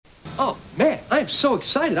Oh, man, I am so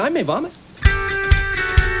excited. I may vomit.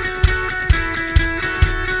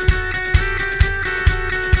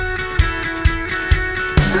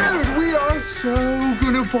 Dude, we are so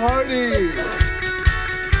gonna party!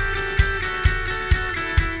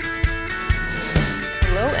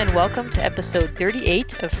 Hello and welcome to episode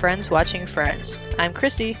 38 of Friends Watching Friends. I'm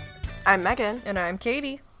Chrissy. I'm Megan. And I'm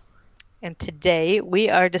Katie. And today we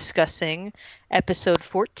are discussing episode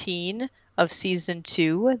 14 of season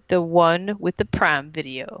 2, the one with the prom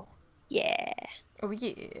video. Yeah. Oh,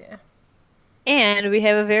 yeah. And we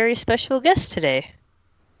have a very special guest today.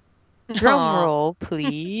 Drum Aw. roll,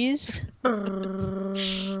 please.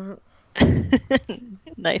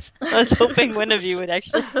 Nice. I was hoping one of you would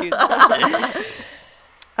actually do that.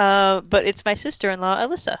 But it's my sister-in-law,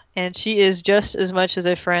 Alyssa, and she is just as much as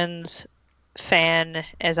a Friends fan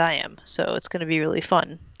as I am, so it's going to be really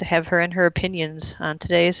fun to have her and her opinions on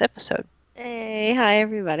today's episode. Hey, hi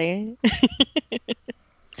everybody.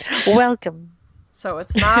 Welcome. So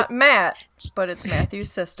it's not Matt, but it's Matthew's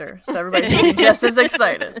sister. So everybody should be just as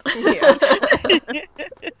excited. Yeah.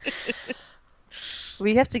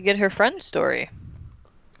 We have to get her friend story.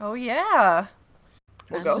 Oh, yeah.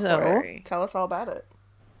 We'll go So- for it. Tell us all about it.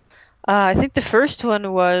 I think the first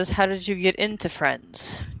one was, how did you get into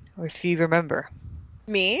Friends? Or if you remember.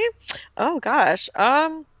 Me? Oh gosh.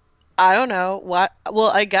 I don't know. Well,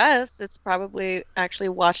 I guess it's probably actually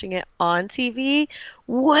watching it on TV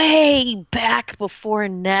way back before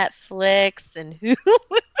Netflix and Hulu.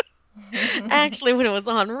 Actually, when it was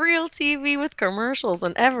on real TV with commercials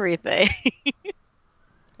and everything.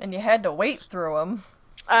 And you had to wait through them.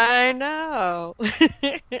 I know.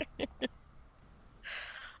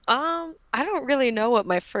 I don't really know what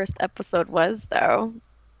my first episode was though.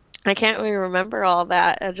 I can't really remember all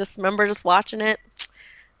that. I just remember just watching it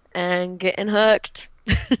and getting hooked.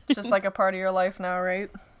 It's just like a part of your life now,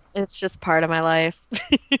 right? It's just part of my life.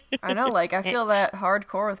 I know, like, I feel that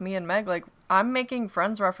hardcore with me and Meg. Like, I'm making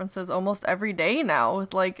Friends references almost every day now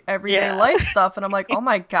with, like, everyday Yeah. life stuff. And I'm like, oh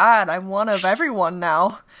my god, I'm one of everyone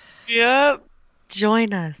now. Yep.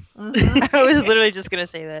 Join us. Mhm. I was literally just going to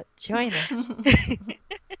say that. Join us.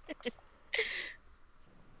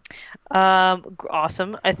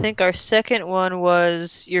 Awesome. I think our second one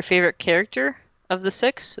was your favorite character of the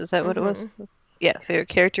 6. Is that what it was? Yeah, favorite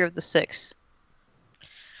character of the 6.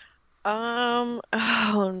 Oh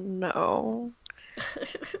no.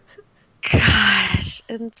 Gosh,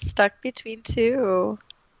 I'm stuck between two.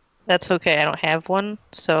 That's okay. I don't have one,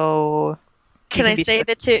 so Can You I be say stuck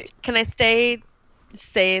the two? Can I say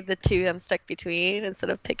the two I'm stuck between instead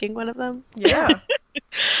of picking one of them? Yeah.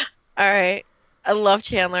 All right. I love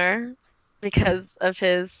Chandler because of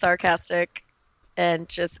his sarcastic and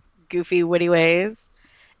just goofy, witty ways.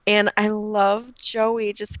 And I love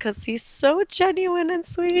Joey just because he's so genuine and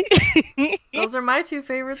sweet. Those are my two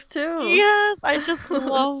favorites, too. Yes, I just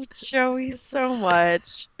love Joey so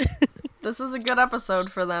much. This is a good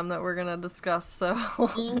episode for them that we're going to discuss, so...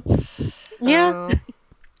 Yeah. Oh.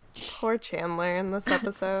 Poor Chandler in this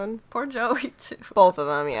episode. Poor Joey, too. Both of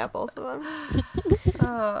them, yeah, both of them.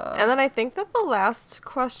 And then I think that the last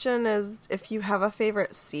question is if you have a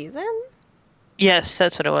favorite season? yes,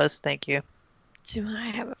 that's what it was. Thank you. Do I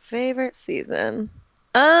have a favorite season?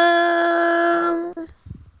 I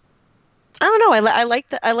don't know. I like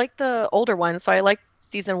the older ones, so I like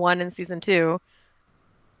season 1 and season 2.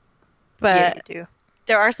 Yeah, But you do.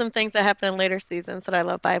 there are some things that happen in later seasons that I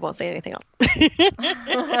love, but I won't say anything else.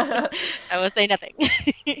 I will say nothing.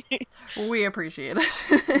 We appreciate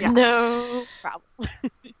it. No problem.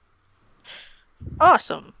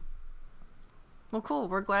 Awesome. Well, cool.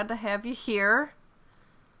 We're glad to have you here.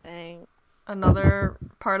 Thanks. Another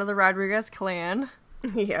part of the Rodriguez clan.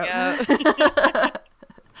 Yeah.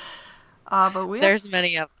 But we have... There's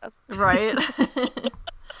many of us. Right.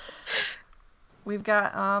 We've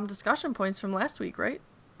got discussion points from last week, right?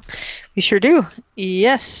 We sure do.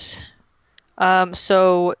 Yes.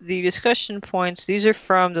 So the discussion points, these are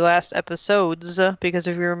from the last episodes, because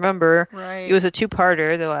if you remember, Right. it was a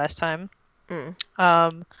 2-parter the last time.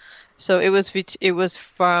 Mm. So it was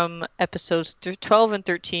from episodes 12 and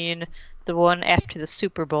 13, the one after the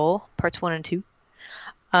Super Bowl, parts 1 and 2.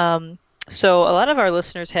 So a lot of our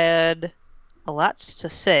listeners had a lot to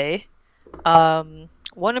say.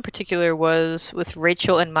 One in particular was with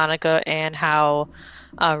Rachel and Monica, and how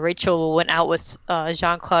Rachel went out with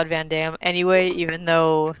Jean-Claude Van Damme anyway, even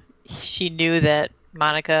though she knew that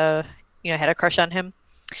Monica, had a crush on him.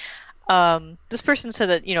 This person said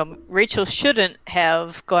that, Rachel shouldn't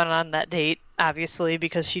have gone on that date, obviously,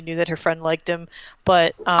 because she knew that her friend liked him.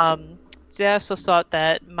 But they also thought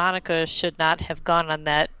that Monica should not have gone on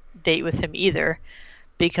that date with him either,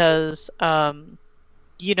 because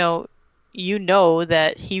you know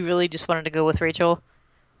that he really just wanted to go with Rachel,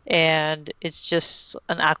 and it's just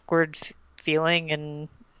an awkward feeling, and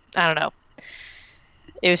I don't know.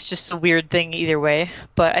 It was just a weird thing either way,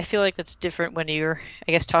 but I feel like that's different when you're,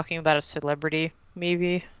 I guess, talking about a celebrity,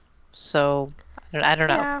 maybe. So, I don't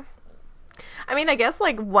know. Yeah. I mean, I guess,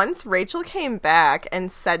 like, once Rachel came back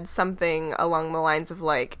and said something along the lines of,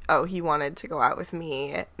 like, oh, he wanted to go out with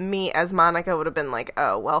me as Monica would have been like,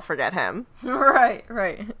 oh, well, forget him. Right.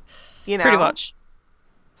 You know? Pretty much.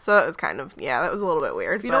 So it was kind of, yeah, that was a little bit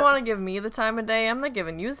weird. If you don't want to give me the time of day, I'm not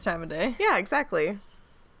giving you the time of day. Yeah, exactly.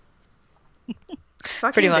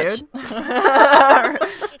 Fuck Pretty you, much. dude.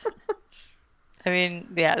 I mean,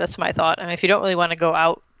 yeah, that's my thought. I mean, if you don't really want to go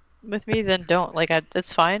out with me, then don't. Like,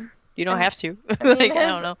 it's fine. You don't have to. I mean, Like, I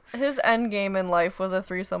don't know. His end game in life was a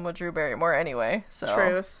threesome with Drew Barrymore anyway, so.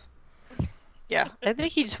 Truth. Yeah, I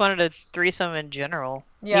think he just wanted a threesome in general.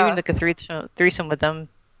 Yeah. Even like a threesome with them,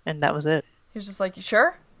 and that was it. He was just like, you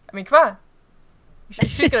sure? I mean, come on.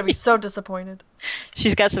 She's gonna be so disappointed.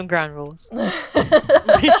 She's got some ground rules.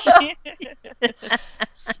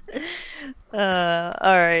 All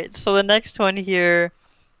right. So the next one here,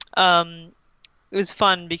 it was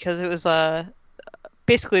fun because it was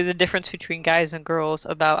basically the difference between guys and girls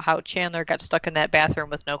about how Chandler got stuck in that bathroom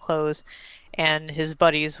with no clothes, and his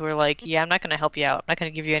buddies were like, "Yeah, I'm not gonna help you out. I'm not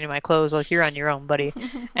gonna give you any of my clothes. Like, you're on your own, buddy."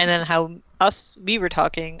 And then how we were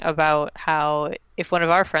talking about how if one of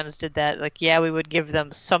our friends did that, like, yeah, we would give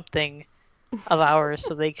them something of ours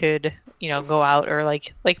so they could, go out, or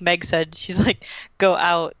like Meg said, she's like, go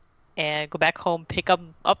out and go back home, pick up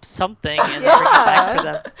something and bring it back for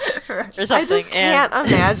them or something. I just can't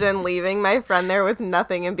imagine leaving my friend there with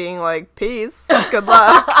nothing and being like, peace, good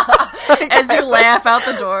luck. Like, As you laugh out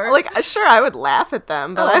the door. Like, sure, I would laugh at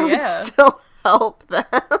them, but Oh, I would yeah. still help them.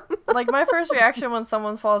 Like, my first reaction when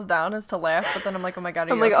someone falls down is to laugh, but then I'm like, oh my god,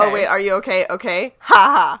 are I'm you like, okay? oh wait, are you okay? Okay.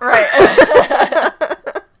 Ha ha. Right.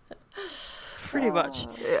 pretty much.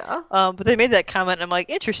 Yeah. But they made that comment, and I'm like,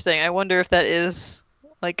 interesting. I wonder if that is,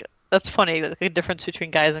 like, that's funny. Like, the difference between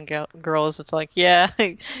guys and girls. It's like, yeah,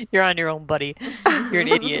 you're on your own, buddy. You're an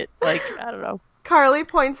idiot. Like, I don't know. Carly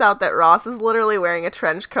points out that Ross is literally wearing a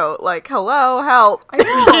trench coat. Like, hello, help. I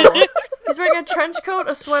know. He's wearing a trench coat,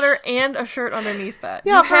 a sweater, and a shirt underneath that.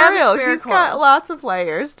 Yeah, You have for real. spare He's got clothes. lots of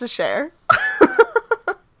layers to share.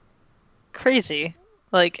 Crazy.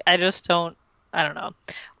 Like, I just don't. I don't know.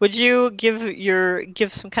 Would you give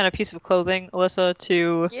some kind of piece of clothing, Alyssa,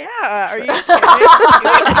 to? Yeah, are you kidding?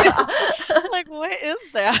 Like, what is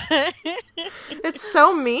that? It's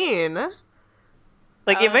so mean.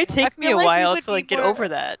 Like, it might I take me feel a like we while would to be like get more- over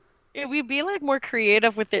that. We'd be like more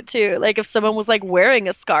creative with it too. Like if someone was like wearing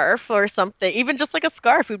a scarf or something, even just like a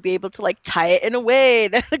scarf, we'd be able to like tie it in a way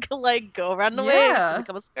that could like go around the way Yeah. and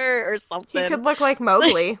become a skirt or He something. could look like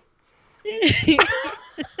Mowgli.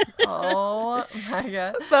 Oh my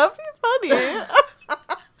god. That'd be funny.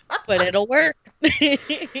 But it'll work.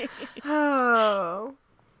 Oh.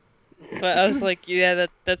 But I was like, yeah,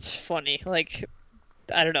 that's funny. Like,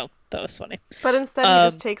 I don't know. That was funny. But instead, he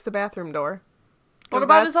just takes the bathroom door. What 'Cause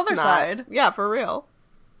about his that's other not- side? Yeah, for real.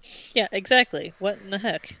 Yeah, exactly. What in the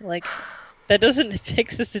heck? Like, that doesn't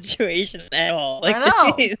fix the situation at all. Like,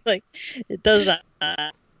 know. like, it does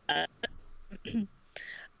not.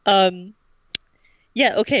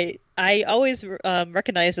 Yeah, okay. I always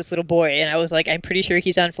recognized this little boy, and I was like, I'm pretty sure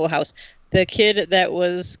he's on Full House. The kid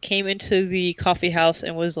that came into the coffee house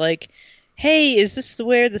and was like, hey, is this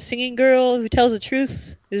where the singing girl who tells the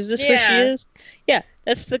truth? Is this where she Yeah. is? Yeah,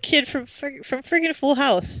 that's the kid from freaking Full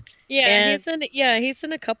House. Yeah, And- he's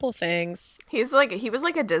in a couple things. He was like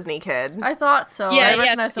a Disney kid. I thought so. Yeah, I yes,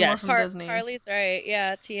 recognize him more yes. from Disney. Carly's right.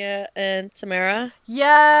 Yeah, Tia and Tamara.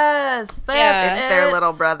 Yes, that's Yeah. It's their it.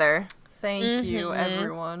 little brother. Thank you, Mhm.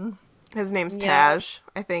 everyone. His name's Yeah. Taj.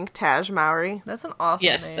 I think Taj Mowry. That's an awesome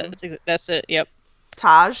Yes, name. that's it. Yep.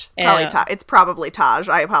 Taj. Probably Yeah. Taj. It's probably Taj.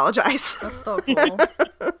 I apologize. That's so cool.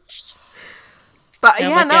 But And I'm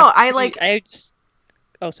yeah, like, no, I just.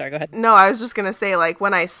 Oh, sorry. Go ahead. No, I was just gonna say, like,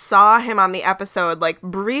 when I saw him on the episode, like,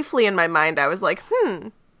 briefly in my mind, I was like, Yeah.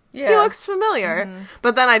 he looks familiar. Mhm.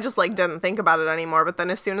 But then I just, like, didn't think about it anymore. But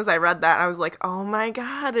then as soon as I read that, I was like, oh my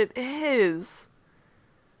god, it is.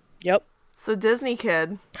 Yep. It's the Disney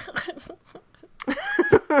kid.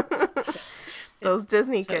 Those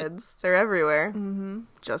Disney kids. They're everywhere. Mm-hmm.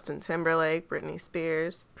 Justin Timberlake, Britney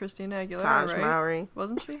Spears, Christina Aguilera, Taj right? Mowry.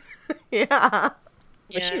 Wasn't she? Yeah.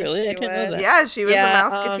 Was she really? I didn't know that. Yeah, she was Yeah,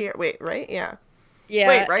 a Mouseketeer. Wait, right? Yeah. Yeah.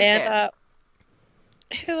 Wait, right and, there.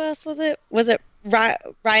 who else was it? Was it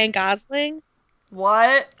Ryan Gosling?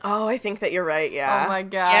 What? Oh, I think that you're right, yeah. Oh my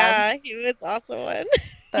god. Yeah, he was also one.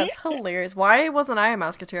 That's hilarious. Why wasn't I a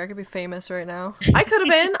Musketeer? I could be famous right now. I could have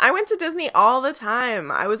been. I went to Disney all the time.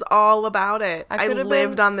 I was all about it. I I could have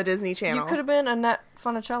lived been- on the Disney Channel. You could have been Annette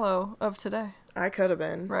Funicello of today, I could have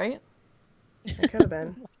been. right? I could have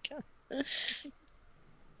been.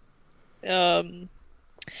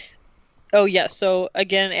 Oh yeah, so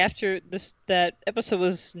again, after that episode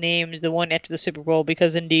was named the one after the Super Bowl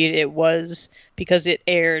because indeed it was, because it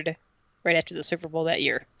aired right after the Super Bowl that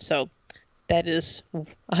year. So that is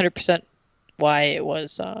 100% why it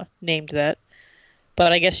was named that.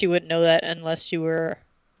 But I guess you wouldn't know that unless you were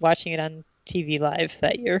watching it on TV live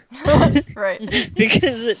that year. Right.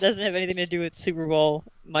 Because it doesn't have anything to do with Super Bowl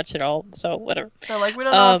much at all. So whatever. So like we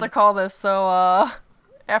don't know what to call this. So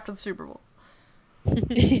after the Super Bowl.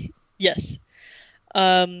 Yes.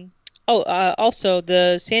 Also,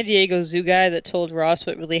 the San Diego Zoo guy that told Ross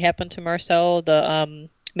what really happened to Marcel, the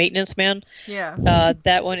maintenance man, Yeah.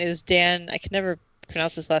 that one is Dan. I can never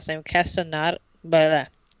pronounce his last name. Castellaneta.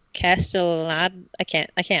 I can't.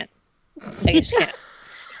 I just can't.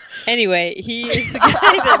 Anyway, he is the guy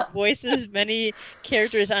that voices many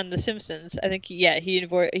characters on The Simpsons. I think,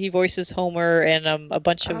 he voices Homer and a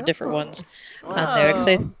bunch of different ones on there.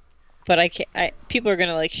 'Cause but I can't. People are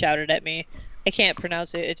gonna like shout it at me. I can't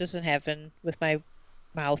pronounce it. It doesn't happen with my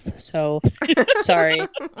mouth. So sorry.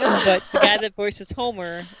 But the guy that voices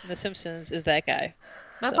Homer in The Simpsons is that guy.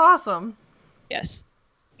 That's So, awesome. yes.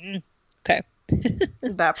 Okay.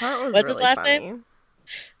 That part was What's his really last funny. name?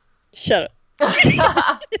 Shut up.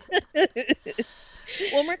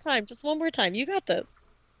 One more time. Just one more time. You got this.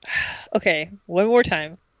 Okay. One more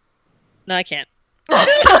time. No, I can't.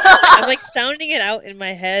 I'm like sounding it out in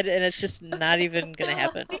my head, and it's just not even gonna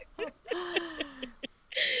happen.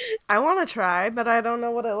 I want to try, but I don't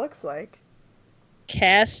know what it looks like.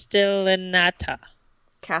 Castellaneta.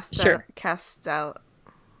 Sure. Castellanata?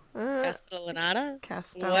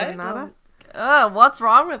 Castellaneta? What's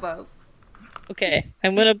wrong with us? Okay,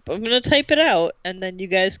 I'm gonna type it out, and then you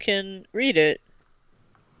guys can read it.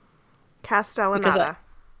 Castellanata.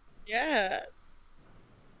 Yeah.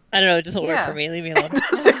 I don't know. It doesn't work Yeah. for me. Leave me alone.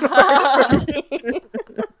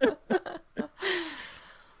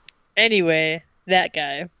 Anyway, that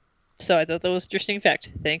guy. So I thought that was an interesting fact.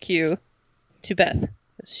 Thank you to Beth,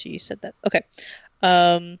 because she said that. Okay.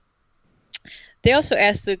 They also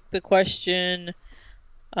asked the question,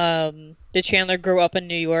 did Chandler grow up in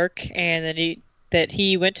New York, and that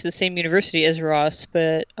he went to the same university as Ross,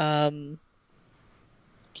 but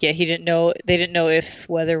he didn't know. They didn't know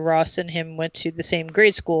whether Ross and him went to the same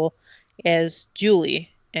grade school as Julie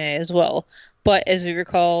as well. But as we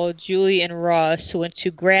recall, Julie and Ross went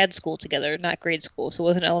to grad school together, not grade school. So it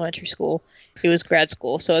wasn't elementary school; it was grad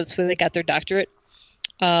school. So that's where they got their doctorate.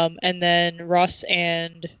 And then Ross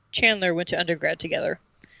and Chandler went to undergrad together.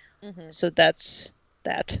 Mm-hmm. So that's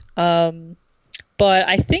that. But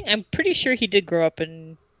I'm pretty sure he did grow up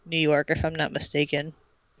in New York, if I'm not mistaken.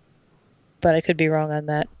 But I could be wrong on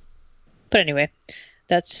that. But anyway,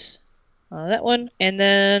 that's that one. And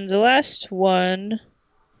then the last one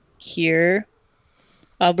here,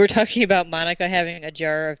 we're talking about Monica having a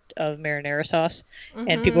jar of marinara sauce. Mm-hmm.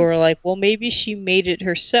 And people were like, well, maybe she made it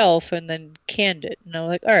herself and then canned it. And I'm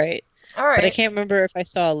like, all right. But I can't remember if I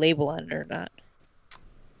saw a label on it or not.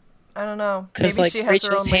 I don't know. Because Maybe like she has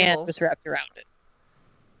Rachel's her own hand labels. was wrapped around it.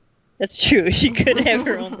 That's true. She could have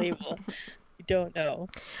her own label. You don't know.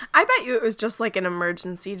 I bet you it was just like an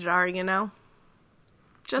emergency jar, you know?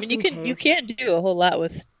 Just You can't do a whole lot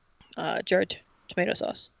with jarred tomato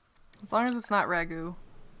sauce. As long as it's not ragu.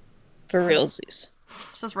 For realsies.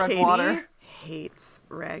 It's just red Katie water. hates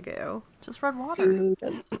ragu. Just red water. Who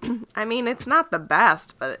doesn't? I mean, it's not the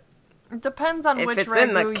best, but It depends on if which it's ragu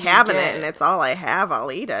in the you cabinet get. and it's all I have,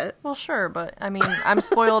 I'll eat it. Well, sure, but I mean, I'm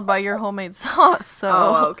spoiled by your homemade sauce, so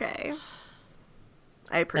Oh, okay.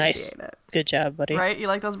 I appreciate it. Good job, buddy. right? You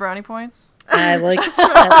like those brownie points? I I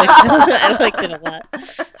liked it a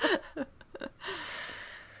lot.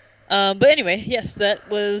 But anyway, yes, that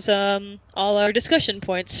was all our discussion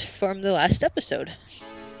points from the last episode.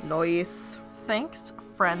 Nice. Thanks,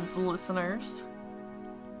 friends, listeners.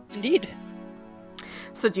 Indeed.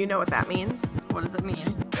 So do you know what that means? What does it mean?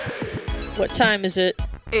 What time is it?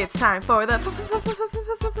 It's time for the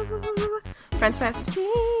Friends 15.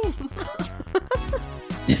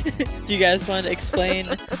 Do you guys want to explain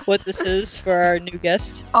what this is for our new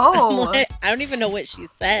guest? Oh, I don't even know what she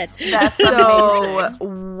said. that's So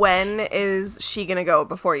amazing. when is she gonna go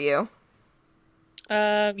before you?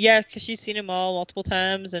 Yeah, because she's seen them all multiple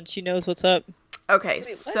times and she knows what's up. Okay,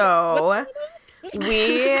 so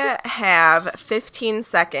we have 15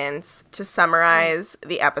 seconds to summarize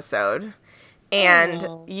the episode. And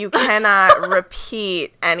Oh. you cannot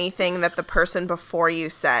repeat anything that the person before you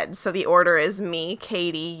said. So the order is me,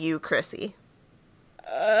 Katie, you, Chrissy.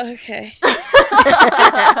 Okay.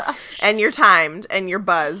 And you're timed and you're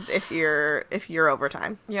buzzed if you're over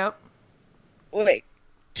time. Yep. Wait.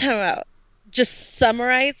 Time out. Just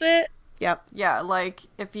summarize it. Yep. Yeah, like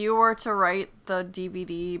if you were to write the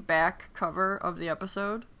DVD back cover of the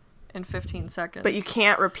episode in 15 seconds. But you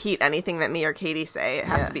can't repeat anything that me or Katie say. It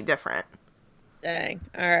has Yeah. to be different. Dang.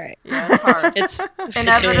 All right. Yeah, it's hard. It's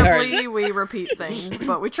Inevitably, we repeat things,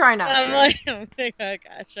 but we try not I'm to. like, oh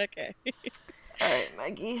gosh. Okay. All right,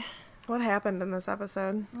 Maggie. What happened in this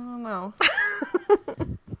episode? I don't know.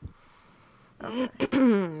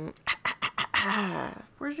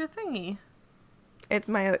 Where's your thingy? It's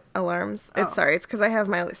my alarms. Oh. It's because I have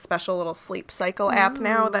my special little Sleep Cycle app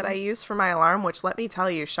now that I use for my alarm, which, let me tell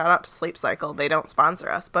you, shout out to Sleep Cycle. They don't sponsor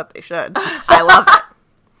us, but they should. I love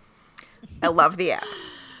it. I love the app.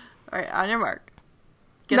 All right, on your mark.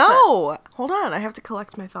 Get set. No! Hold on. I have to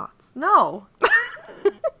collect my thoughts. No.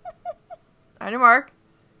 On your mark.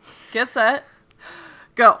 Get set.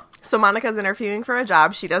 Go. So Monica's interviewing for a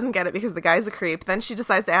job. She doesn't get it because the guy's a creep. Then she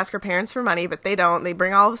decides to ask her parents for money, but they don't. They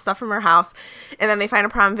bring all the stuff from her house, and then they find a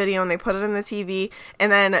prom video and they put it in the TV,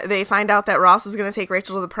 and then they find out that Ross was going to take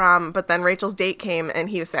Rachel to the prom, but then Rachel's date came and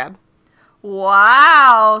he was sad.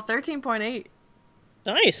 Wow. 13.8.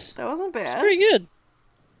 Nice. That wasn't bad. That's pretty good.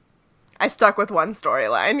 I stuck with one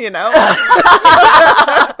storyline, you know?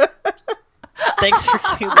 Thanks for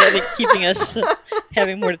keeping us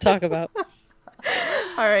having more to talk about.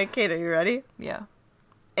 All right, Kate, are you ready? Yeah.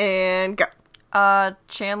 And go.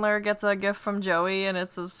 Chandler gets a gift from Joey, and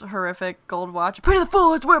it's this horrific gold watch. Pay the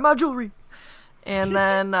fool, it's wear my jewelry. And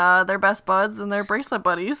then they're best buds and they're bracelet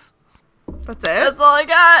buddies. That's it? That's all I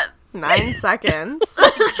got. 9 seconds.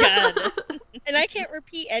 God. And I can't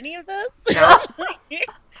repeat any of this? No.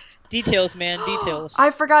 Details, man, details.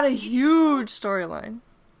 I forgot a huge storyline.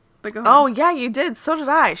 But go ahead. Oh, yeah, you did. So did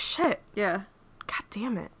I. Shit. Yeah. God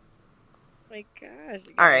damn it. My gosh.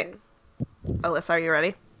 you All right. guys. Alyssa, are you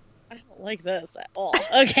ready? I don't like this at all.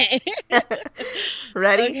 Okay.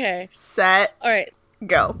 Ready, Okay. set, All right.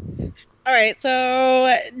 go. All right,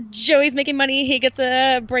 so Joey's making money. He gets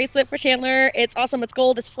a bracelet for Chandler. It's awesome. It's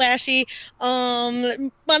gold. It's flashy. Monica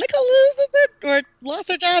loses her or lost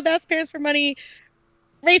her job. Asks parents for money.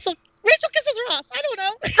 Rachel kisses Ross. I don't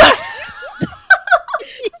know.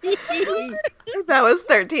 That was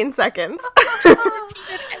 13 seconds.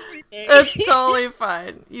 Everything. It's totally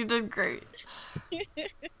fine. You did great.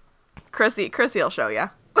 Chrissy will show ya.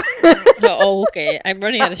 Oh, okay. I'm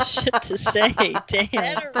running out of shit to say.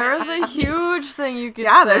 Damn. There is a huge thing you could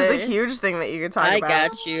Yeah, say. there's a huge thing that you could talk I about.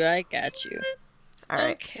 got you. I got you. All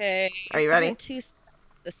right. Okay. Are you ready? I had 2 seconds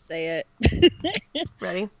to say it.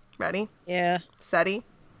 Ready, Yeah. setty,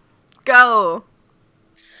 go.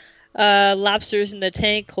 Lobsters in the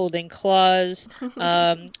tank holding claws.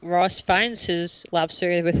 Ross finds his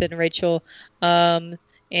lobster within Rachel, and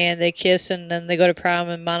they kiss, and then they go to prom.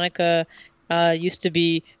 And Monica used to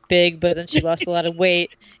be big, but then she lost a lot of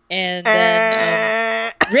weight. And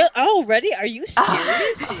then, ready? Are you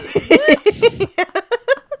serious? What?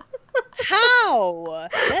 How?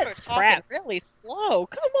 That's crap. Really slow.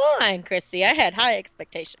 Come on, Chrissy. I had high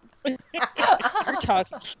expectations. You're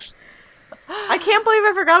talking. I can't believe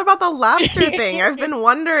I forgot about the lobster thing. I've been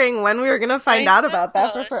wondering when we were going to find out about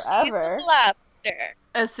that for forever. She's a lobster.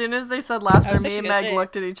 As soon as they said laughter, I was me and actually gonna Meg say-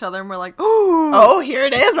 looked at each other and we're like, ooh. Oh, here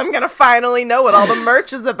it is. I'm going to finally know what all the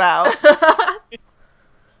merch is about.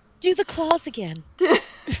 Do the claws again. Dude,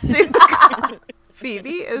 Phoebe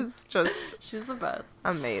is just She's the best.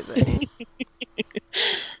 amazing.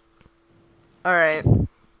 All right.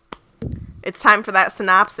 It's time for that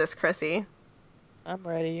synopsis, Chrissy. I'm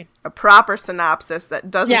ready. A proper synopsis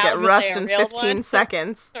that doesn't Yeah, I get was gonna rushed say, a in real 15 one.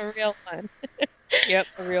 seconds. A real one. Yep,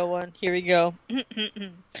 a real one. Here we go.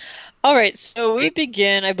 All right, so we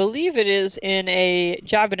begin, I believe it is in a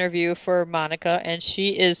job interview for Monica, and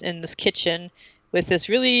she is in this kitchen with this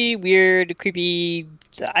really weird, creepy,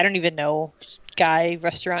 I don't even know, guy,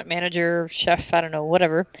 restaurant manager, chef, I don't know,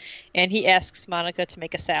 whatever. And he asks Monica to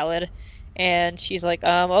make a salad, and she's like,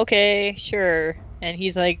 okay, sure. And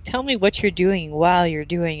he's like, tell me what you're doing while you're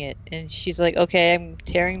doing it. And she's like, okay, I'm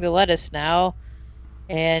tearing the lettuce now.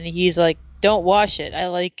 And he's like, don't wash it. I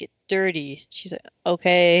like it dirty. She's like,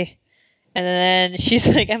 okay. And then she's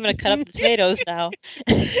like, I'm going to cut up the tomatoes now.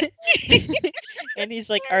 And he's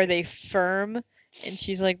like, are they firm? And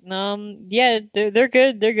she's like, yeah, they're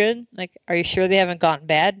good. They're good. Like, are you sure they haven't gone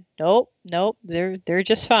bad? Nope. They're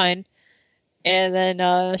just fine. And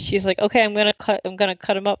then she's like, "Okay, I'm gonna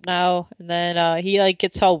cut him up now." And then he like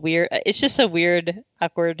gets all weird. It's just a weird,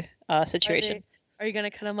 awkward situation. Are you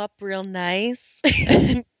gonna cut him up real nice?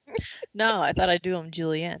 No, I thought I'd do him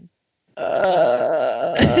Julianne.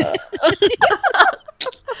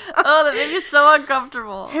 Oh, that made me so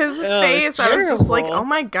uncomfortable. His Oh, face, it's I was just like, terrible. oh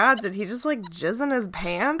my god, did he just like jizz in his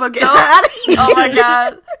pants? But Get go- out of here. Oh my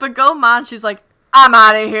god. But Gomon, she's like, I'm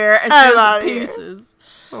out of here. And I'm she's outta in here. pieces.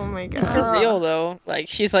 Oh my For god. real though, like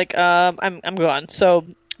she's like, I'm gone. So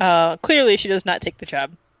clearly she does not take the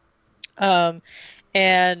job.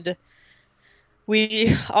 And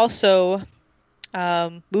we also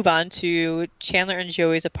move on to Chandler and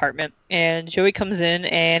Joey's apartment, and Joey comes in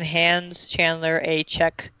and hands Chandler a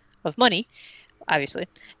check of money, obviously,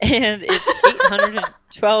 and it's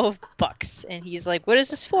 $812, and he's like, "What is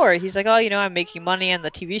this for?" He's like, "Oh, I'm making money on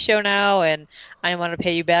the TV show now, and I want to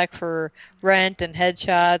pay you back for rent and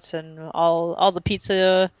headshots and all the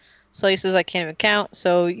pizza slices I can't even count.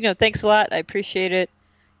 So, thanks a lot. I appreciate it.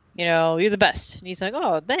 You're the best." And he's like,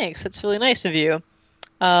 "Oh, thanks. That's really nice of you.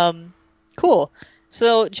 Cool."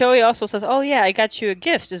 So Joey also says, "Oh yeah, I got you a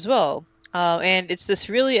gift as well." And it's this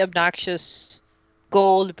really obnoxious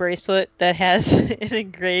gold bracelet that has an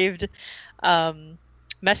engraved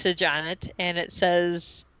message on it, and it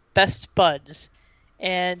says "Best Buds."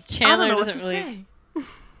 And Chandler I don't know doesn't what to really.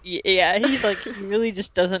 say. Yeah, he's like, he really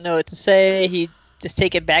just doesn't know what to say. He just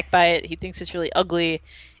taken back by it. He thinks it's really ugly.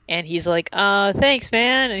 And he's like, thanks,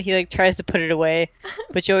 man. And he like tries to put it away.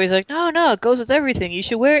 But Joey's like, no, it goes with everything. You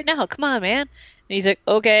should wear it now. Come on, man. And he's like,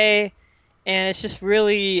 okay. And it's just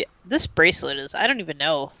really, this bracelet is, I don't even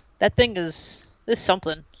know. That thing is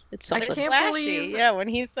something. It's I something. can't Flashy. believe- Yeah, when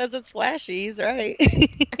he says it's flashy, he's right.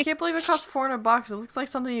 I can't believe it costs $400. It looks like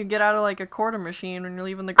something you get out of like a quarter machine when you're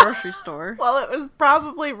leaving the grocery store. Well, it was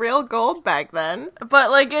probably real gold back then.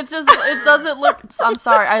 But like it doesn't look. I'm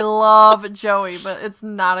sorry, I love Joey, but it's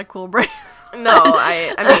not a cool bracelet. No,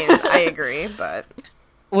 I mean, I agree, but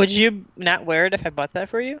Would you not wear it if I bought that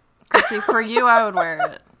for you? See, for you, I would wear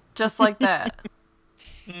it just like that.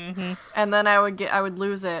 Mm-hmm. And then I would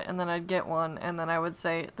lose it, and then I'd get one, and then I would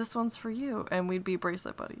say, "This one's for you," and we'd be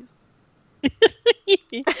bracelet buddies.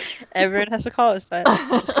 Everyone has to call us that.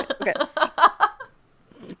 Just kidding. Okay.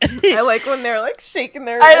 I like when they're like shaking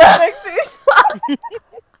their I wrists know. next to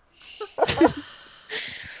each other.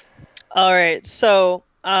 All right, so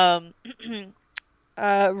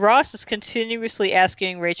Ross is continuously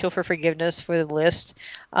asking Rachel for forgiveness for the list,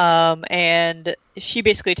 and she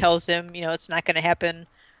basically tells him, it's not going to happen.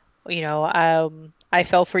 I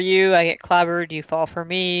fell for you, I get clobbered, you fall for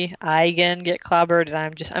me, I again get clobbered, and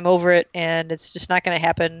I'm over it, and it's just not going to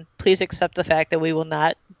happen. Please accept the fact that we will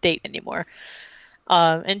not date anymore.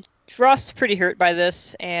 And Ross is pretty hurt by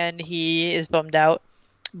this, and he is bummed out.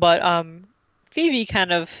 But Phoebe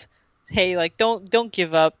kind of, hey, like, don't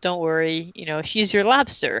give up, don't worry, she's your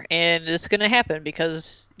lobster, and it's gonna happen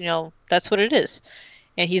because that's what it is.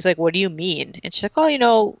 And he's like, what do you mean? And she's like,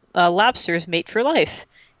 oh, lobsters mate for life,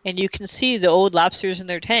 and you can see the old lobsters in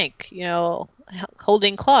their tank,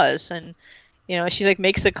 holding claws, and she like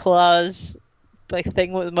makes a claws like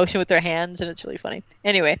thing with motion with their hands, and it's really funny.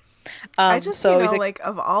 Anyway, I just, so he's like,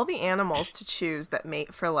 of all the animals to choose that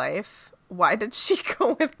mate for life, why did she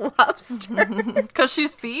go with lobster? Because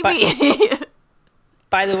she's Phoebe.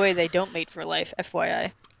 by the way, they don't mate for life,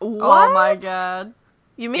 FYI. What? Oh my god.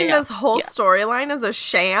 You mean Yeah, this whole yeah. storyline is a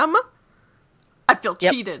sham? I feel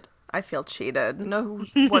Yep. cheated. I feel cheated. You know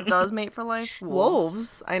what does mate for life?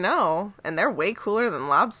 Wolves, I know. And they're way cooler than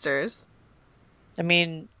lobsters. I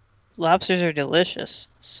mean, lobsters are delicious,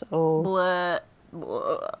 so Bleh.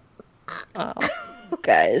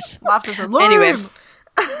 guys. Lobsters are lame. Anyway.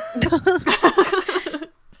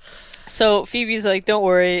 So Phoebe's like, don't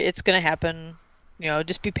worry, it's gonna happen.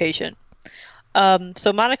 Just be patient.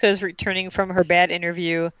 So Monica is returning from her bad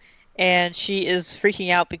interview, and she is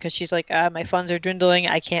freaking out because she's like, my funds are dwindling.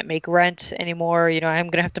 I can't make rent anymore. I'm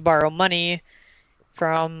gonna have to borrow money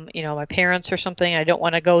from my parents or something. I don't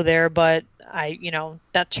want to go there, but I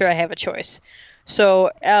not sure I have a choice.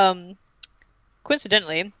 So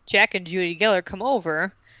coincidentally, Jack and Judy Geller come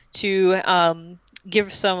over to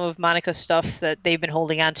give some of Monica's stuff that they've been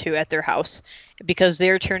holding on to at their house because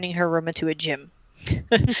they're turning her room into a gym.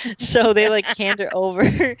 So they like hand her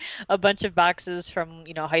over a bunch of boxes from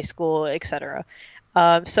high school, etc.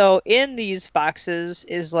 So in these boxes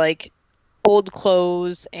is like old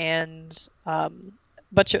clothes and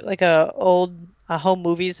bunch of like old home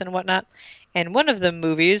movies and whatnot. And one of the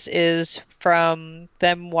movies is from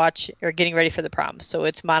them getting ready for the prom. So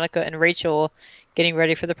it's Monica and Rachel getting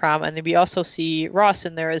ready for the prom. And then we also see Ross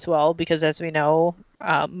in there as well, because as we know,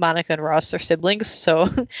 Monica and Ross are siblings. So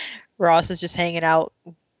Ross is just hanging out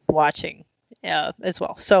watching as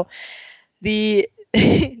well. So the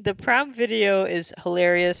the prom video is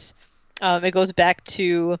hilarious. It goes back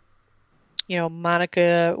to,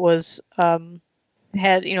 Monica was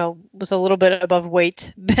was a little bit above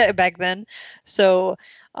weight back then. So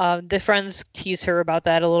the friends tease her about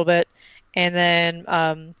that a little bit. And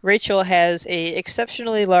then Rachel has a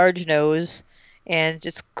exceptionally large nose, and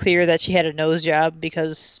it's clear that she had a nose job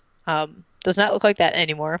because does not look like that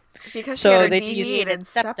anymore. Because she So had a they deviated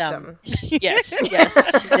septum. Yes,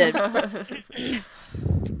 she did.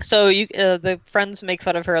 So the friends make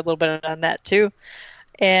fun of her a little bit on that too.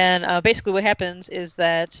 And basically what happens is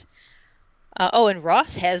that and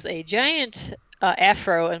Ross has a giant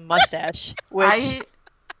afro and mustache, which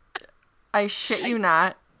I shit you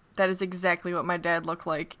not. That is exactly what my dad looked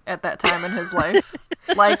like at that time in his life.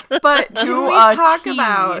 Like, But to can we a talk T.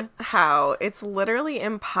 about how it's literally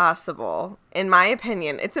impossible, in my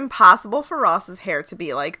opinion, it's impossible for Ross's hair to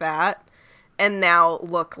be like that and now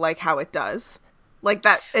look like how it does. Like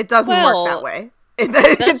that, it doesn't work that way.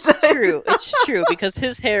 That's true. It's true, because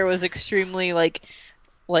his hair was extremely like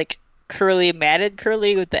curly, matted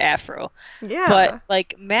curly with the afro. Yeah. But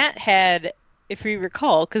like Matt had, if we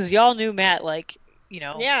recall, because y'all knew Matt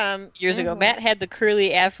years ago, Matt had the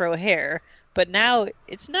curly afro hair, but now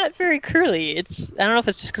it's not very curly. I don't know if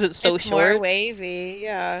it's just because it's so short. More wavy,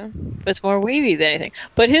 yeah. It's more wavy than anything.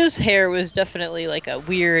 But his hair was definitely like a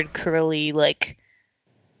weird curly, like,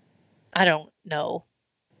 I don't know.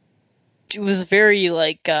 It was very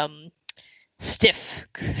like stiff,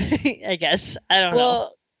 I guess. I don't know.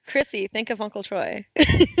 Well, Chrissy, think of Uncle Troy.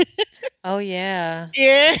 Oh yeah.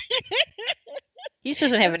 Yeah. He just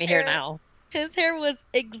doesn't have any hair now. His hair was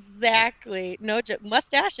exactly, no joke,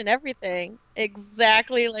 mustache and everything,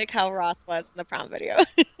 exactly like how Ross was in the prom video.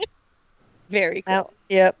 Very cool.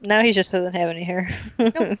 Now he just doesn't have any hair.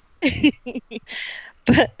 Nope.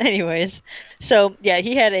 But anyways, so yeah,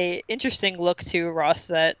 he had a interesting look to Ross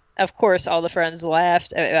that, of course, all the friends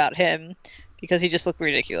laughed about him because he just looked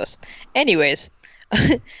ridiculous. Anyways,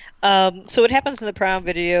 so what happens in the prom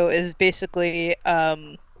video is basically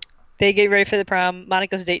they get ready for the prom.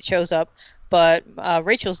 Monica's date shows up, but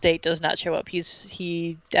Rachel's date does not show up.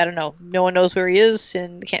 I don't know. No one knows where he is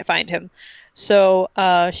and can't find him. So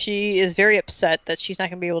she is very upset that she's not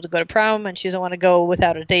going to be able to go to prom, and she doesn't want to go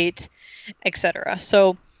without a date, etc.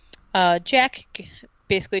 So Jack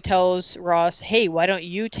basically tells Ross, "Hey, why don't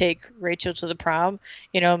you take Rachel to the prom?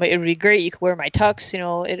 It would be great. You could wear my tux.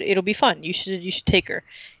 It'll be fun. You should take her."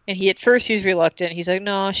 And at first he's reluctant. He's like,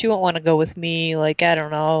 "No, she won't want to go with me. Like, I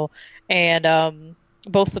don't know." And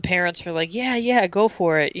both the parents are like, "Yeah, go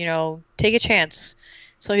for it. Take a chance."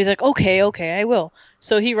 So he's like, "Okay, I will."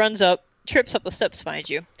 So he runs up, trips up the steps, mind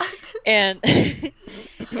you, and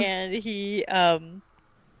and he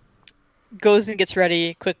goes and gets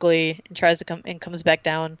ready quickly and tries to comes back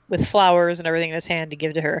down with flowers and everything in his hand to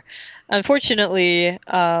give to her. Unfortunately,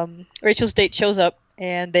 Rachel's date shows up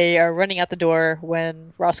and they are running out the door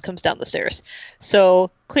when Ross comes down the stairs. So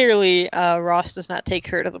clearly, Ross does not take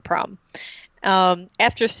her to the prom.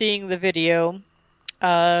 After seeing the video,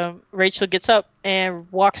 Rachel gets up and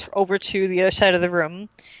walks over to the other side of the room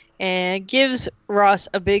and gives Ross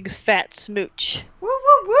a big fat smooch. Woo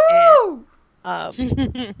woo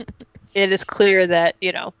woo! It is clear that,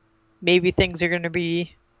 maybe things are going to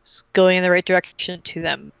be going in the right direction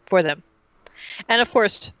for them. And of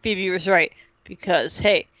course, Phoebe was right, because,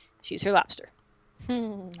 hey, she's her lobster.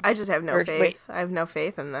 I just have no faith. Wait. I have no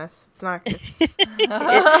faith in this. It's not.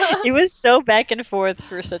 It was so back and forth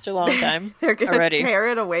for such a long time. They're gonna already. tear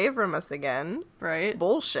it away from us again. Right?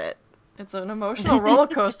 Bullshit. It's an emotional roller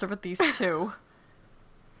coaster with these two.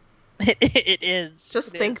 It is.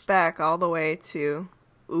 Just It think is. back all the way to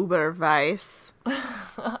Uber Vice.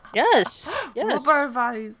 Yes. Uber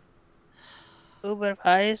Vice. Uber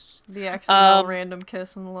Vice. The accidental Um, random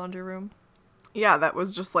kiss in the laundry room. Yeah, that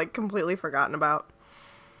was just completely forgotten about.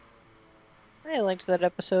 I liked that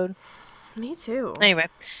episode. Me too. Anyway,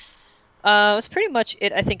 that's pretty much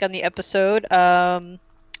it, I think, on the episode.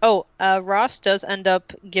 Ross does end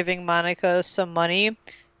up giving Monica some money.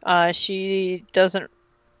 She doesn't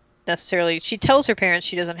necessarily... She tells her parents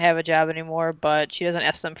she doesn't have a job anymore, but she doesn't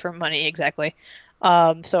ask them for money exactly.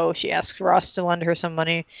 So she asks Ross to lend her some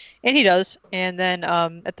money, and he does. And then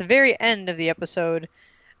at the very end of the episode,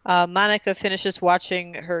 Monica finishes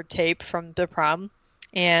watching her tape from the prom,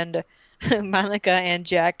 and Monica and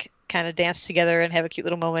Jack kind of dance together and have a cute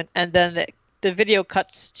little moment. And then the video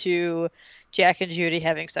cuts to Jack and Judy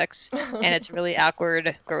having sex, and it's really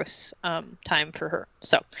awkward, gross time for her.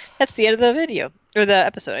 So that's the end of the video, or the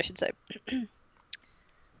episode, I should say.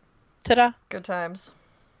 Ta-da! Good times.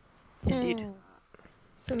 Indeed.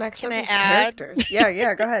 So next Can up I is add? characters.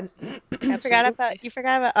 Yeah, go ahead. I forgot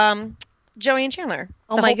about Joey and Chandler.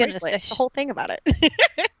 Oh The my whole goodness, bracelet, I the whole thing about it.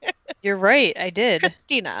 You're right, I did.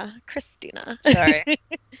 Christina. Sorry.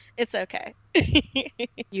 It's okay.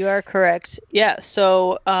 You are correct. Yeah,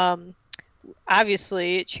 so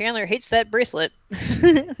obviously Chandler hates that bracelet.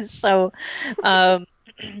 So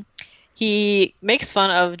he makes fun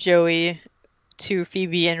of Joey to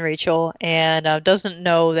Phoebe and Rachel and doesn't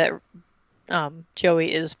know that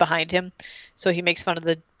Joey is behind him. So he makes fun of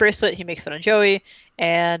the bracelet, he makes fun of Joey,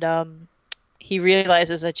 and he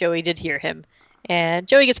realizes that Joey did hear him. And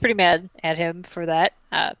Joey gets pretty mad at him for that,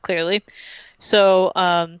 clearly. So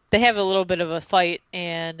they have a little bit of a fight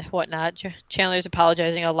and whatnot. Chandler's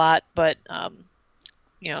apologizing a lot, but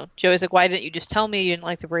Joey's like, "Why didn't you just tell me you didn't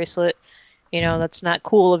like the bracelet? That's not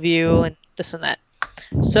cool of you," and this and that.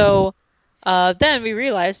 So then we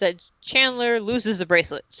realize that Chandler loses the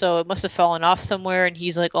bracelet. So it must have fallen off somewhere, and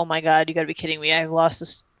he's like, "Oh my god, you gotta be kidding me! I've lost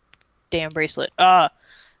this damn bracelet."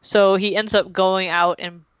 So he ends up going out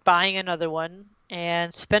and buying another one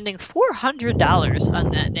and spending $400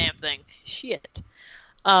 on that damn thing. Shit.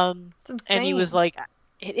 It's insane. And he was like,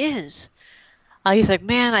 "It is." He's like,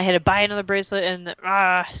 "Man, I had to buy another bracelet." And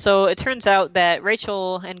so it turns out that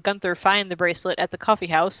Rachel and Gunther find the bracelet at the coffee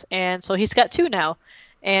house, and so he's got two now.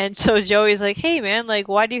 And so Joey's like, "Hey, man, like,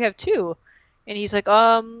 why do you have two?" And he's like,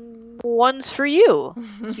 "One's for you."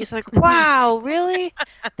 He's like, "Wow, really?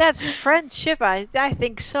 That's friendship. I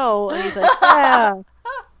think so." And he's like, "Yeah."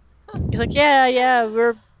 He's like, "Yeah,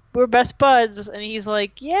 we're best buds." And he's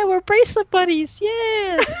like, "Yeah, we're bracelet buddies.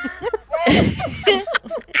 Yeah."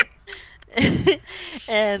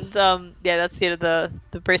 And yeah, that's the end of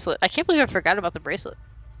the bracelet. I can't believe I forgot about the bracelet.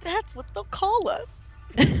 That's what they'll call us.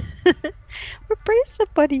 We're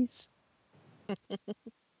bracelet buddies.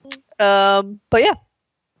 But yeah,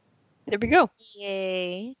 there we go.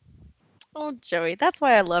 Yay. Oh, Joey, that's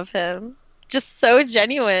why I love him. Just so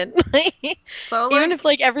genuine. So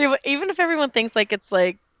like, even if everyone thinks like it's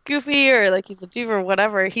like goofy or like he's a doof or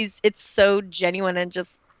whatever, it's so genuine and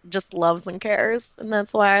just loves and cares, and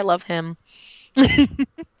that's why I love him.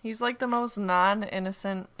 he's like the most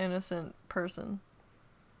non-innocent person.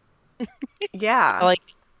 Yeah. I like.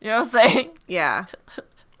 You know what I'm saying? Yeah.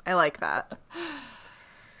 I like that.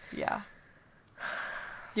 Yeah.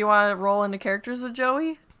 Do you want to roll into characters with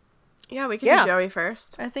Joey? Yeah, we can Yeah. do Joey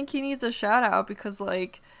first. I think he needs a shout out because,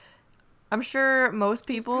 like, I'm sure most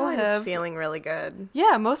people Probably just have. feeling really good.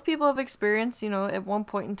 Yeah, most people have experienced, at one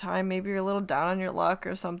point in time, maybe you're a little down on your luck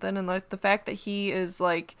or something, and like the fact that he is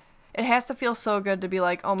like, it has to feel so good to be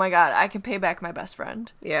like, oh my god, I can pay back my best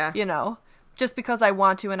friend. Yeah. Just because I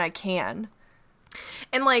want to and I can.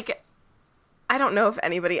 And, like, I don't know if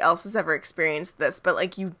anybody else has ever experienced this, but,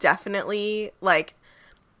 like, you definitely, like,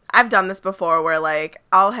 I've done this before where, like,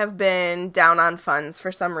 I'll have been down on funds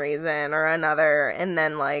for some reason or another, and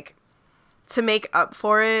then, like, to make up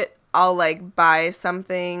for it, I'll, like, buy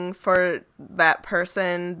something for that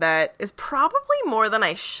person that is probably more than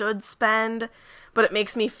I should spend, but it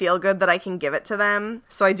makes me feel good that I can give it to them,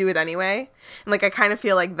 so I do it anyway. And, like, I kind of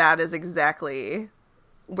feel like that is exactly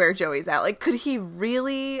where Joey's at. Like, could he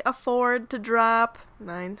really afford to drop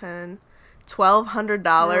 $1,200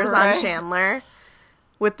 Right. on Chandler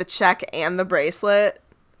with the check and the bracelet?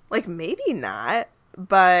 Like, maybe not,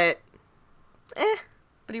 but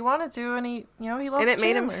But he wanted to, and he loves and it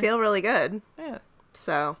made him Chandler. feel really good. Yeah.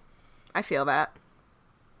 So, I feel that.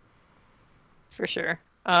 For sure.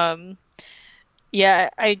 Yeah,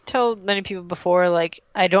 I told many people before, like,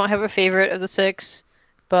 I don't have a favorite of the six,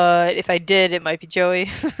 but if I did, it might be Joey.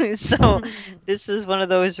 So this is one of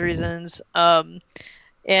those reasons. And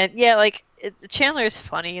yeah, like, Chandler is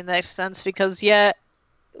funny in that sense because, yeah,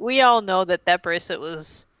 we all know that bracelet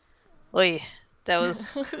was, that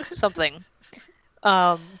was something.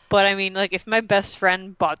 But I mean, like, if my best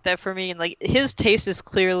friend bought that for me, and like his taste is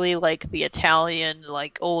clearly like the Italian,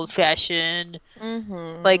 like old fashioned,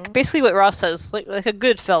 Mm-hmm. like basically what Ross says, like a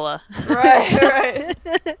good fella. Right.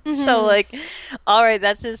 So like, all right,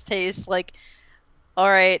 that's his taste. Like, all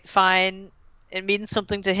right, fine. It means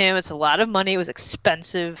something to him. It's a lot of money. It was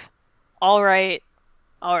expensive. All right.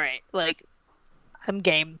 Like, I'm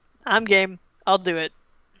game. I'll do it.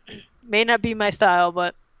 May not be my style,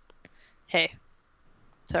 but hey.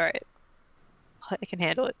 It's alright. I can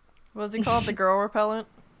handle it. What was he called? The girl repellent?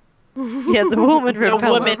 Yeah, the woman The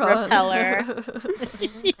repeller. woman repeller.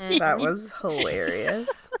 That was hilarious.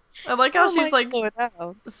 I like how Oh my she's like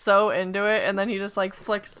God. so into it, and then he just like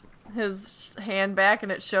flicks his hand back,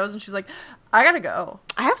 and it shows, and she's like, "I gotta go."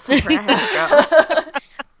 I have somewhere I have to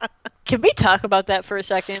go. Can we talk about that for a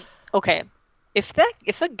second? Okay. If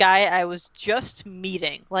a guy I was just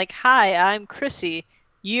meeting, like, hi, I'm Chrissy,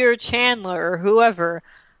 you're Chandler or whoever,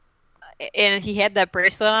 and he had that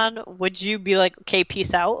bracelet on, would you be like, okay,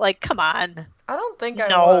 peace out? Like, come on. I don't think I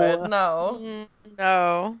No. would. No.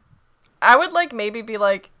 No. I would like maybe be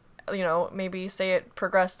like, you know, maybe say it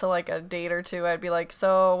progressed to like a date or two. I'd be like,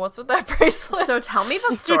 so what's with that bracelet? So tell me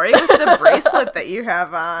the story with the bracelet that you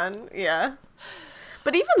have on. Yeah.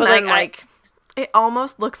 But even then, like, it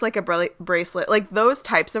almost looks like a bracelet. Like, those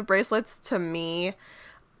types of bracelets, to me,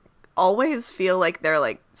 always feel like they're,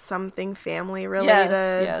 like, something family related.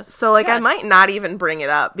 Yes. So, like, I Yes. might not even bring it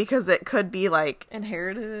up because it could be, like,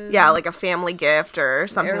 Inherited. yeah, like a family gift or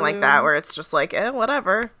something like that Heirloom. where it's just like,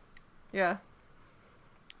 whatever. Yeah.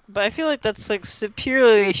 But I feel like that's like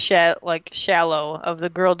superiorly shallow of the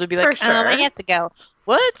girl to be like, For sure. I have to go.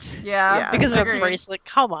 What? Yeah. Yeah. Because of Agree. a bracelet?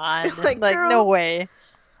 Come on. Like, Like, girl. no way.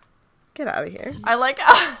 Get out of here. I like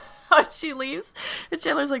how she leaves, and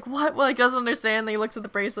Chandler's like, "What?" Well, like doesn't understand. And then he looks at the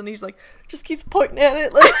bracelet, and he's like, just keeps pointing at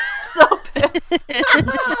it, like so pissed.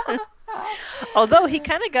 Although he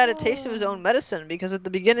kind of got a taste of his own medicine because at the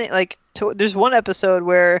beginning, like, there's one episode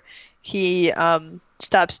where he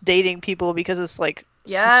stops dating people because it's like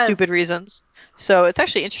Yes. stupid reasons. So it's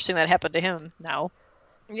actually interesting that happened to him now.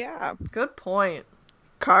 Yeah. Good point.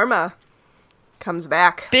 Karma comes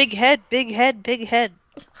back. Big head, big head, big head.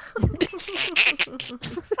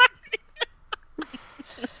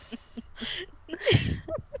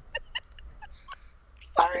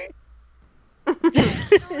 Sorry.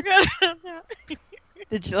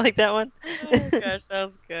 Did you like that one? Oh gosh, that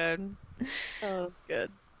was good. That was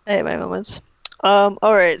good. I had my moments. All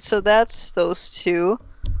right, so that's those two.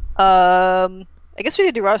 I guess we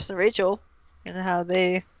could do Ross and Rachel and how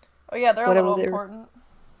they. Oh yeah, they're Whatever a little they're- important.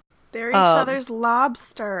 They're each Um, other's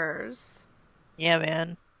lobsters. Yeah,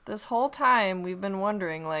 man. This whole time we've been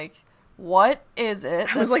wondering, like, what is it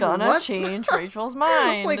I was that's like, gonna what? change Rachel's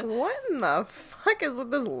mind? Like, what in the fuck is with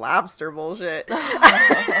this lobster bullshit? No,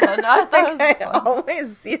 I thought it was Like, I fun.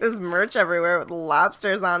 always see this merch everywhere with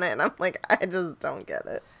lobsters on it, and I'm like, I just don't get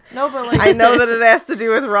it. No, but like, I know that it has to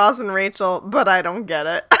do with Ross and Rachel, but I don't get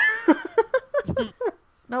it.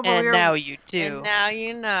 no, but And we were, now you do. And now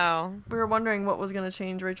you know. we were wondering what was gonna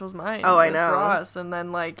change Rachel's mind. Oh, I with know. Ross, and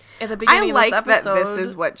then like at the I beginning like of this that episode, this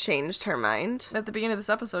is what changed her mind. at the beginning of this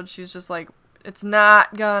episode, she's just like, it's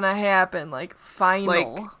not gonna happen. Like,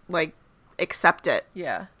 final. Like, accept it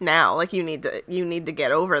Yeah. now. Like, you need to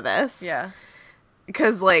get over this. Yeah.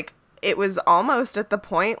 Because, like, it was almost at the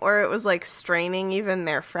point where it was, like, straining even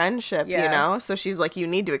their friendship, you Yeah. know? So she's like, you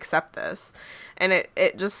need to accept this. And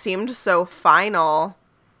it just seemed so final.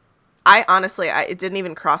 I honestly, it didn't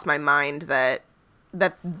even cross my mind that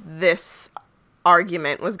this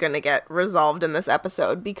argument was going to get resolved in this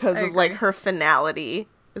episode because I of, like, agree. her finality.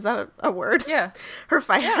 Is that a word? Yeah. Her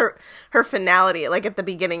finality, like, at the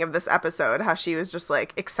beginning of this episode, how she was just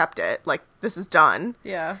like, accept it. Like, this is done.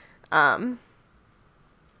 Yeah.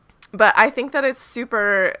 But I think that it's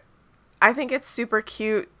super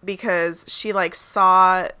cute because she, like,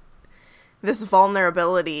 saw this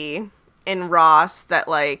vulnerability in Ross that,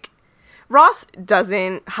 like, Ross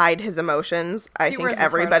doesn't hide his emotions. I He think wears his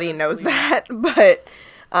heart on everybody his knows sleeve. that.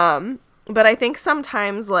 But I think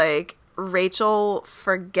sometimes, like, Rachel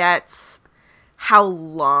forgets how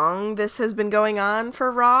long this has been going on for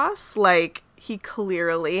Ross. Like, he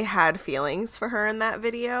clearly had feelings for her in that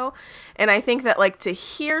video. And I think that, like, to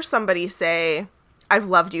hear somebody say, I've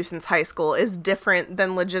loved you since high school is different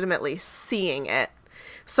than legitimately seeing it.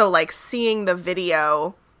 So, like, seeing the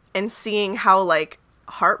video and seeing how, like,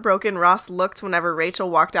 heartbroken Ross looked whenever Rachel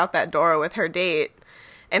walked out that door with her date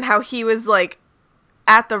and how he was, like,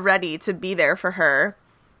 at the ready to be there for her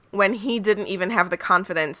when he didn't even have the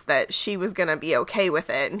confidence that she was gonna be okay with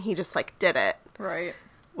it, and he just, like, did it, Right.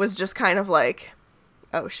 was just kind of like,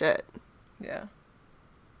 oh shit. Yeah.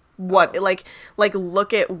 What, like,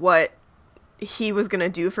 look at what he was gonna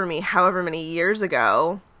do for me however many years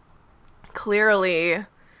ago. Clearly,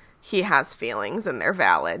 he has feelings, and they're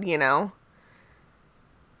valid, you know?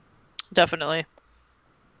 Definitely.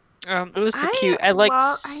 It was so cute. I like.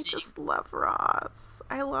 I just love Ross.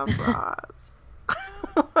 I love Ross.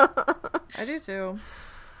 I do too.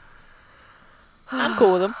 I'm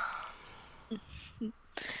cool with him.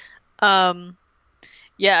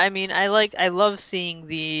 Yeah, I mean, I love seeing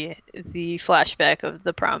the flashback of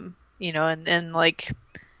the prom, you know, and like,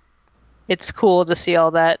 it's cool to see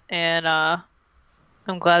all that, and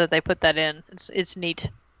I'm glad that they put that in. It's neat.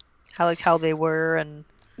 how they were, and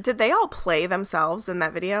Did they all play themselves in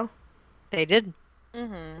that video? they did.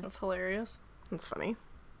 Mm-hmm. That's hilarious. That's funny.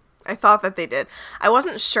 I thought that they did. I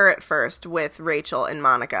wasn't sure at first with Rachel and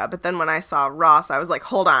Monica, but then when I saw Ross, I was like,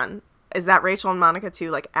 hold on. Is that Rachel and Monica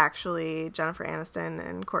too? Like, actually Jennifer Aniston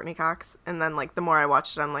and Courtney Cox? And then, like, the more I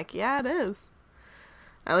watched it, I'm like, yeah, it is.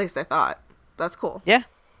 At least I thought. That's cool. Yeah.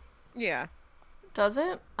 Yeah.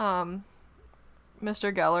 Doesn't Mr.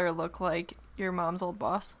 Geller look like your mom's old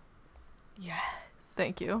boss? Yeah.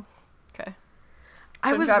 Thank you. Okay.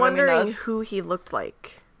 I So was driving me wondering nuts. who he looked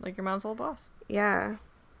like. Like your mom's old boss. Yeah.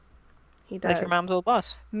 He does. Like your mom's old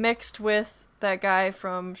boss. Mixed with that guy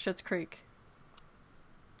from Schitt's Creek.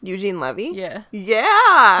 Eugene Levy? Yeah. Yeah.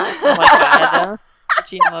 Oh my god.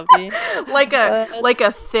 Gene Levy. like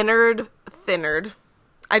a thinnered.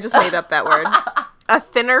 I just made up that word. A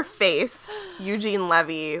thinner faced Eugene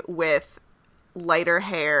Levy with lighter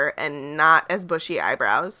hair and not as bushy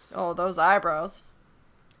eyebrows. Oh, those eyebrows.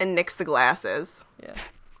 And nix the glasses. Yeah.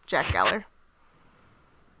 Jack Geller.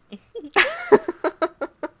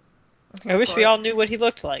 I wish we all knew what he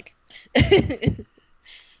looked like.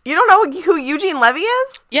 You don't know who Eugene Levy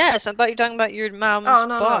is? Yes, I thought you were talking about your mom's Oh,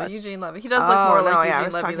 no, boss. no, Eugene Levy. He does look more like Eugene I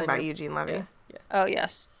was Levy talking than about you. Eugene Levy. Yeah. Yeah. Oh,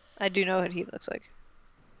 yes. I do know what he looks like.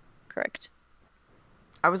 Correct.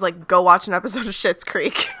 I was like, go watch an episode of Schitt's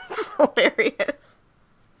Creek. It's hilarious.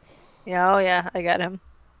 Yeah, oh yeah, I got him.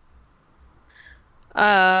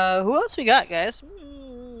 Who else we got, guys?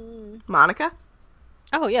 Monica?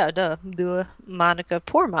 Oh yeah, duh. Monica.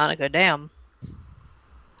 Poor Monica, damn.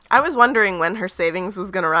 I was wondering when her savings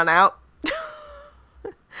was going to run out.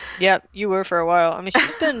 Yep, you were for a while. I mean,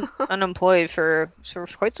 she's been unemployed for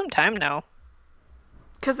quite some time now.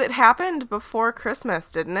 Because it happened before Christmas,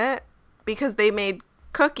 didn't it? Because they made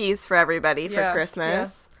cookies for everybody for Yeah,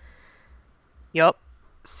 Christmas. Yup.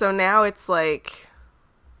 So now it's like...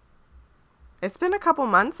 It's been a couple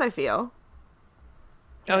months, I feel.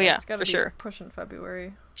 Oh yeah, it's gotta for be sure. Pushing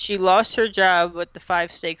February. She lost her job with the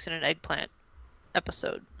 5 steaks and an eggplant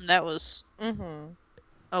episode. And that was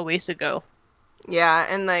a ways ago. Yeah,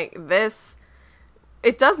 and like this...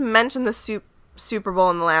 It does mention the Super Bowl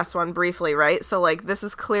in the last one briefly, right? So like this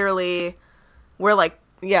is clearly... We're like...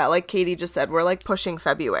 Yeah, like Katie just said, we're like pushing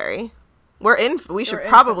February. We should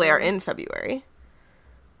probably are in February.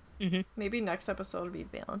 Maybe next episode will be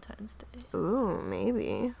Valentine's Day. Ooh,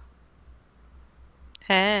 maybe.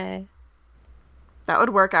 Hey. That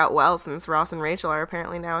would work out well since Ross and Rachel are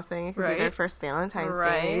apparently now a thing. It could be their Right. first Valentine's Day.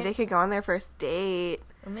 Right. Maybe they could go on their first date.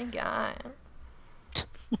 Oh my god.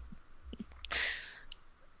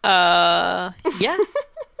 Yeah.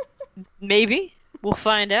 Maybe. We'll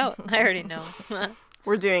find out. I already know.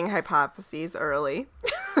 We're doing hypotheses early.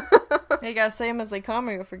 Hey, you gotta say them as they come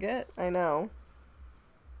or you'll forget. I know.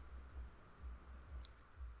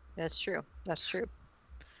 That's true. That's true.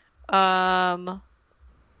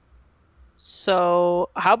 So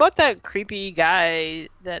how about that creepy guy,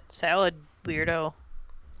 that salad weirdo?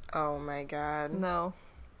 Oh my god. No.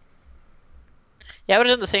 Yeah, I would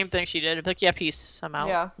have done the same thing she did. I'd be like, yeah, peace. I'm out.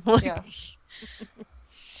 Yeah. Yeah.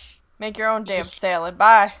 Make your own damn salad.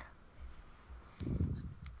 Bye.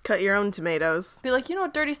 Cut your own tomatoes. Be like, you know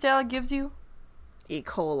what dirty salad gives you? E.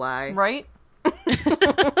 coli. Right?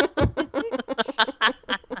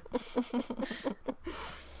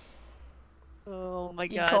 Oh my E.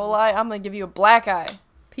 god. coli, I'm gonna give you a black eye.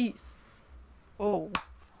 Peace. Oh.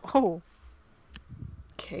 Oh.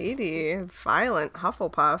 Katie. Violent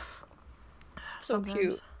Hufflepuff. So Sometimes.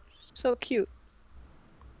 cute. So cute.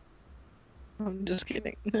 I'm just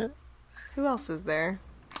kidding. Who else is there?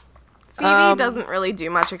 Phoebe doesn't really do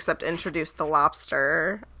much except introduce the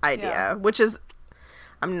lobster idea, Yeah. which is...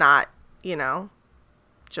 I'm not,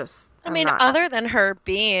 just... I mean, other than her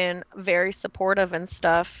being very supportive and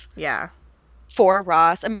stuff Yeah. for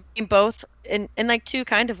Ross, I mean, both in like two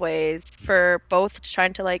kind of ways. For both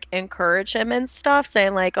trying to like encourage him and stuff,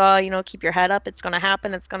 saying like, oh, keep your head up, it's gonna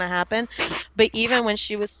happen. But even when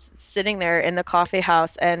she was sitting there in the coffee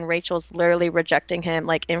house and Rachel's literally rejecting him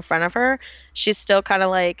like in front of her, she's still kind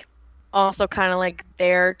of like, also kind of like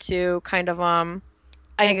there to kind of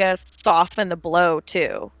I guess soften the blow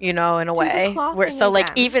too, in a way. Where so like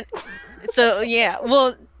even so yeah,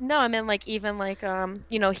 well no, I mean like even like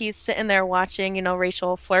he's sitting there watching,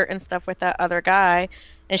 Rachel flirt and stuff with that other guy,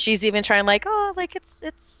 and she's even trying like, oh, like it's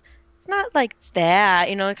not like that,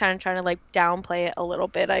 kind of trying to like downplay it a little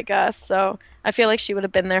bit, I guess. So I feel like she would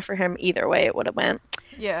have been there for him either way it would have went.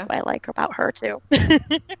 Yeah. That's what I like about her too.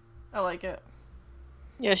 I like it.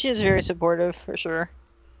 Yeah, she is very supportive for sure.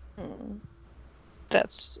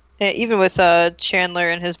 That's even with Chandler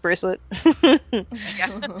and his bracelet.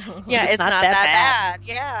 Yeah, it's not that bad.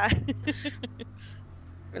 Yeah.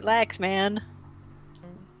 Relax, man.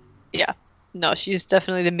 Yeah. No, she's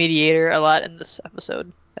definitely the mediator a lot in this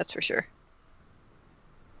episode. That's for sure.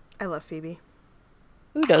 I love Phoebe.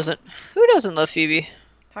 Who doesn't? Who doesn't love Phoebe?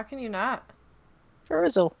 How can you not?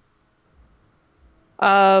 Frizzle.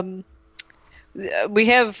 We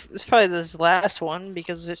have, it's probably this last one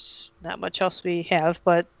because there's not much else we have,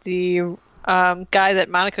 but the guy that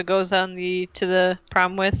Monica goes on to the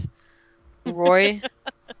prom with, Roy.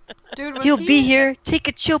 Dude, was He'll he... be here. Take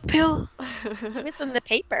a chill pill. It was in the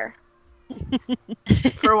paper.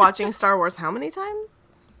 For watching Star Wars how many times?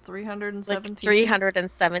 317. Like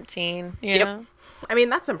 317. Yeah. Yep. I mean,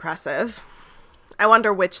 that's impressive. I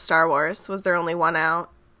wonder which Star Wars. Was there only one out?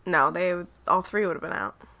 No, all three would have been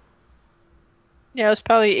out. Yeah, it was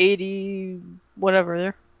probably 80, whatever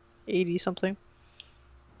there. 80 something.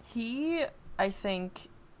 He, I think,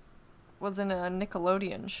 was in a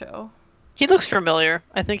Nickelodeon show. He looks familiar.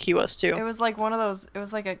 I think he was too. It was like one of those, it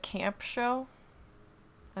was like a camp show.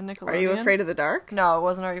 A Nickelodeon. Are you afraid of the dark? No, it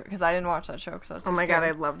wasn't, because I didn't watch that show because I was too Oh my scared. god,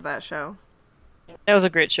 I loved that show. That was a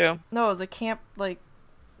great show. No, it was a camp, like,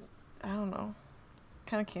 I don't know,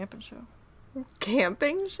 kind of camping show.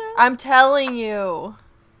 Camping show? I'm telling you.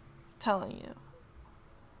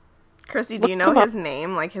 Chrissy, do Look you know him up. his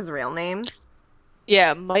name? Like his real name?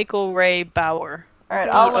 Yeah, Michael Ray Bauer. All right,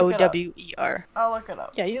 I'll look it up. Bower. I'll look it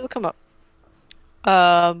up. Yeah, you look him up.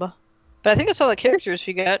 But I think that's all the characters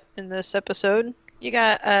we got in this episode. You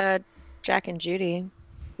got Jack and Judy.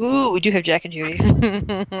 Ooh, we do have Jack and Judy.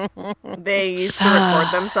 They used to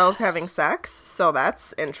record themselves having sex, so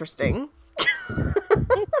that's interesting.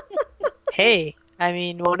 Hey, I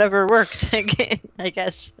mean, whatever works, I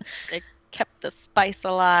guess. They kept the spice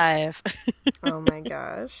alive. Oh my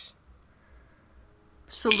gosh.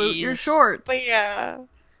 Salute your Jeez. shorts. But yeah.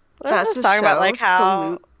 Let's That's just a talk about show, like how.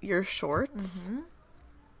 Salute your shorts. Mhm.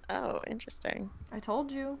 Oh, interesting. I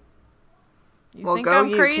told you. You Well, think go I'm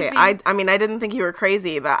you, crazy? Kate. I mean, I didn't think you were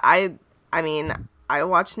crazy, but I mean, I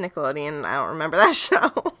watched Nickelodeon and I don't remember that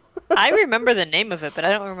show. I remember the name of it, but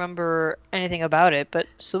I don't remember anything about it. But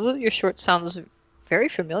Salute Your Short sounds very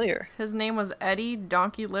familiar. His name was Eddie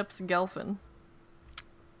Donkey Lips Gelfin.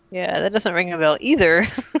 Yeah, that doesn't ring a bell either.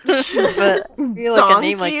 But I feel like a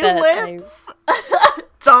name like Donkey that. lips?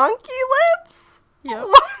 Donkey lips? Yep.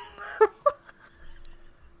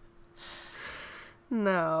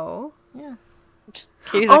 No. Yeah.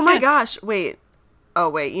 Katie's Oh like, my yeah. gosh, wait. Oh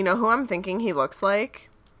wait, you know who I'm thinking he looks like?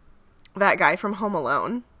 That guy from Home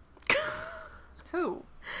Alone. Who?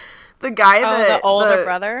 The guy Oh, that the older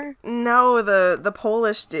brother? No, the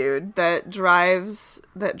Polish dude that drives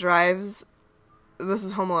this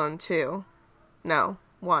is Home Alone 2. No,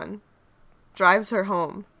 1. Drives her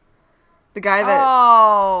home. The guy that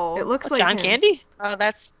Oh. it looks Oh, like John him. Candy? Oh,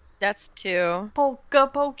 that's two. Polka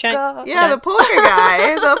polka. John- Yeah, the polka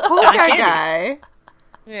guy. The polka Candy. guy.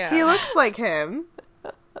 Yeah. He looks like him.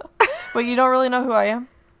 Wait, you don't really know who I am?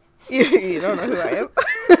 You don't know who I am.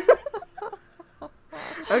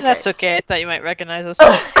 Okay. That's okay. I thought you might recognize us.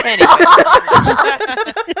 Anyway.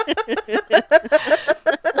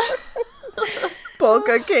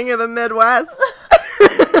 Polka King of the Midwest.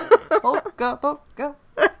 Polka polka.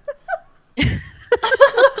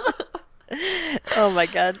 Oh my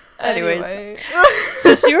god. Anyways. Anyway.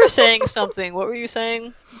 Since you were saying something, what were you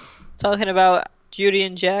saying? Talking about Judy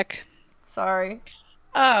and Jack? Sorry.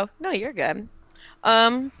 Oh, no, you're good.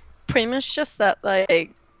 Pretty much just that,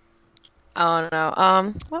 like, I don't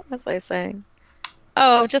know. What was I saying?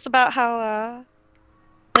 Oh, just about how,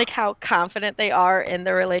 like, how confident they are in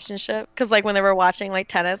their relationship. Because, like, when they were watching, like,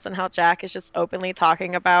 tennis and how Jack is just openly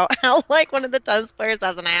talking about how, like, one of the tennis players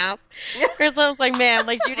has an ass. Or so I was like, man,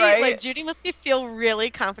 like, Judy, Right. like, Judy must feel really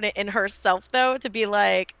confident in herself, though, to be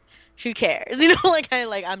like, who cares? You know, like,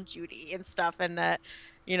 I'm Judy and stuff, and that,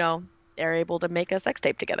 you know, they're able to make a sex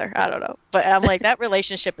tape together. I don't know. But I'm like, that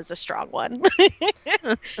relationship is a strong one.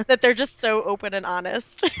 That they're just so open and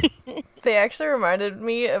honest. They actually reminded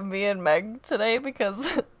me of me and Meg today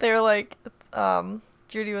because they were like,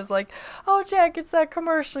 Judy was like, "Oh, Jack, it's that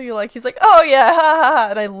commercial you like." He's like, "Oh yeah, ha ha ha."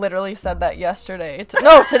 And I literally said that yesterday.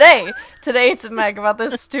 Today to Meg about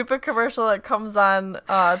this stupid commercial that comes on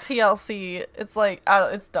TLC. It's like,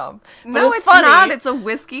 it's dumb. But No, it's it's funny. not. It's a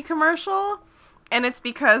whiskey commercial. And it's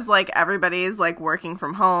because, like, everybody's, like, working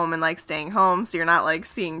from home and, like, staying home, so you're not, like,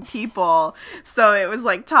 seeing people. So it was,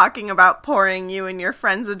 like, talking about pouring you and your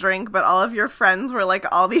friends a drink, but all of your friends were, like,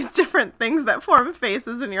 all these different things that form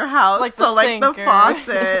faces in your house. Like the so, like, the sink or-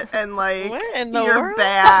 faucet and, like, What in the your world?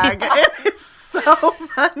 bag. And it's so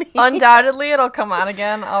funny. Undoubtedly, it'll come on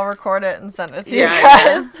again. I'll record it and send it to you Yeah,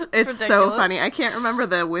 guys. It's so ridiculous. funny. I can't remember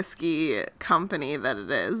the whiskey company that it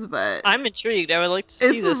is, but I'm intrigued. I would like to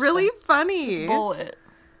see it's this. really funny. Bullet.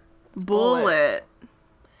 Bullet.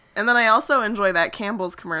 And then I also enjoy that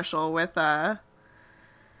Campbell's commercial with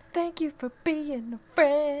Thank you for being a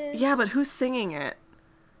friend. yeah, but who's singing it?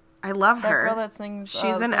 I love That her. girl that sings. She's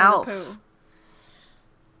an Winnie the elf. Pooh.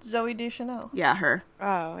 Zoe Deschanel. Yeah, her.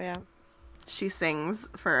 Oh, yeah. She sings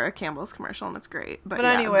for a Campbell's commercial and it's great. But But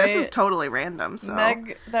yeah, anyway, this is totally random. So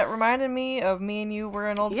Meg, that reminded me of me and you were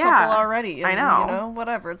an old Yeah, couple already. I And, know. You know,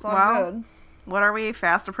 whatever. It's all Well, good. what are we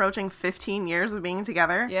fast approaching 15 years of being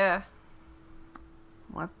together? Yeah.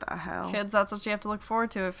 What the hell? Kids, that's what you have to look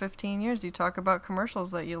forward to at 15 years. You talk about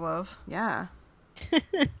commercials that you love. Yeah.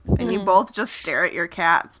 And you both just stare at your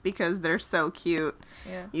cats because they're so cute.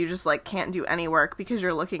 Yeah. You just like can't do any work because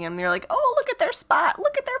you're looking at them and you're like, oh, look at their spot,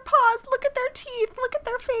 look at their paws, look at their teeth, look at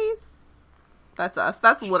their face. That's us.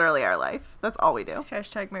 That's literally our life. That's all we do.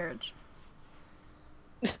 Hashtag marriage.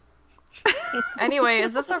 Anyway,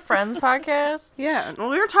 is this a Friends podcast? Yeah. Well,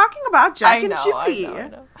 we were talking about Jack and Judy. I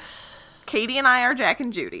know. Katie and I are Jack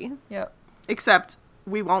and Judy. Yep. Except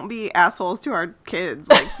we won't be assholes to our kids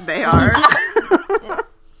like they are.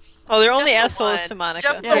 Oh, they're only Just the assholes one. to Monica.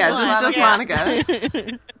 Just the Yeah, one. just Yeah.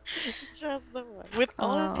 Monica. Just the one. With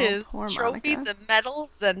all Oh, of his poor trophies Monica. and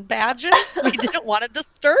medals and badges, we didn't want to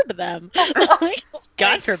disturb them.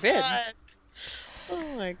 God forbid. God.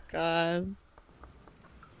 Oh my god.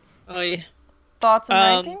 Oh, yeah. Thoughts and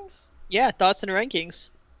Um, rankings? Yeah, thoughts and rankings.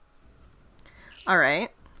 All right,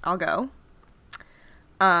 I'll go.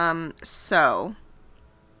 So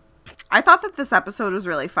I thought that this episode was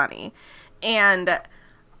really funny. And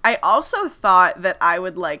I also thought that I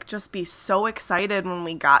would like just be so excited when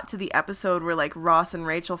we got to the episode where like Ross and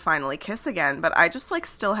Rachel finally kiss again, but I just like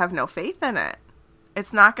still have no faith in it.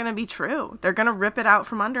 It's not going to be true. They're going to rip it out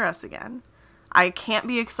from under us again. I can't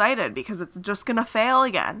be excited because it's just going to fail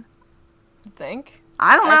again. You think?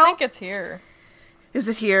 I don't know. I think it's here. Is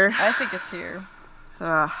it here? I think it's here.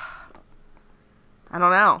 Ugh. I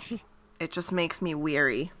don't know. It just makes me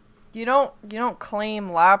weary. You don't claim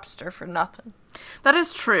lobster for nothing. That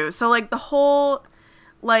is true. So, like, the whole,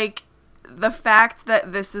 like, the fact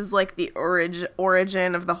that this is, like, the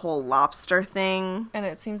origin of the whole lobster thing. And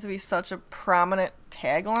it seems to be such a prominent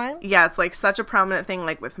tagline. Yeah, it's, like, such a prominent thing,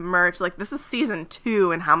 like, with merch. Like, this is season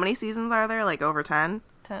 2, and how many seasons are there? Like, over 10?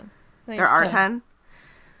 10. I think There it's are 10?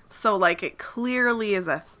 So, like, it clearly is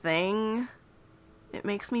a thing. It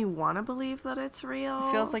makes me want to believe that it's real.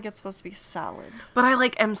 It feels like it's supposed to be solid. But I,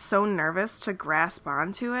 like, am so nervous to grasp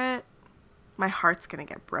onto it. My heart's gonna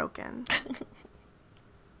get broken.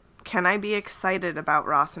 Can I be excited about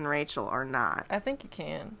Ross and Rachel or not? I think you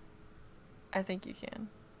can.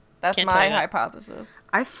 That's Can't my tell ya. hypothesis.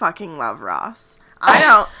 I fucking love Ross. I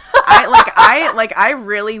don't. I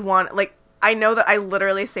really want, like, I know that I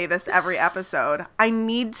literally say this every episode. I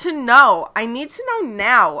need to know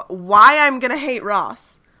now why I'm gonna hate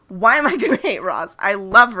Ross. Why am I gonna hate Ross? I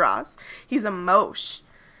love Ross. He's a mosh.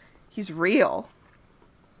 He's real.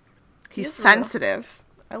 He's is real. sensitive.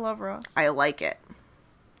 I love Ross. I like it.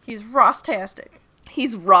 He's Ross-tastic.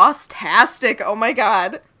 He's Ross-tastic. Oh my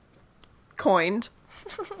god. Coined.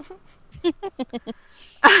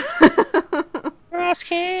 Ross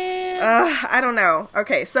can. I don't know.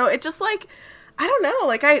 Okay, so it just like, I don't know.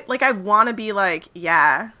 Like I want to be like,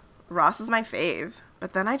 yeah, Ross is my fave,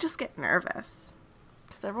 but then I just get nervous.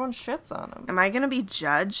 Because everyone shits on him. Am I gonna be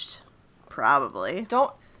judged? Probably.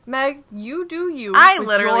 Don't... Meg, you do you I with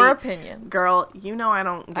literally- your opinion. Girl, you know I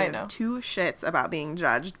don't I give know. two shits about being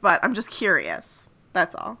judged, but I'm just curious.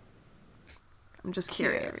 That's all. I'm just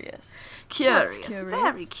curious. Curious. Just curious.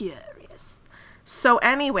 Very curious. So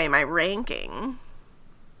anyway, my ranking.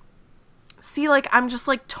 See, like, I'm just,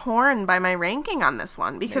 like, torn by my ranking on this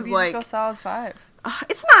one because, Maybe you like, just go solid 5.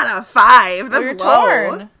 it's not a 5. That's Oh, you're low.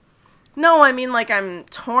 torn. No, I mean, like, I'm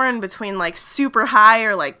torn between, like, super high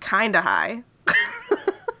or, like, kinda high.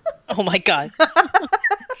 Oh my god.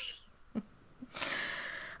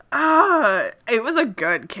 It was a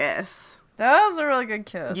good kiss. That was a really good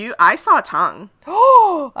kiss. I saw tongue.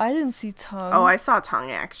 Oh, I didn't see tongue. Oh, I saw tongue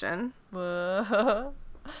action. Do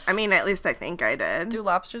I mean, at least I think I did.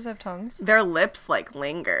 lobsters have tongues? Their lips, like,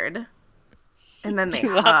 lingered. And then they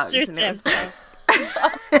Do hugged. lobsters And it was have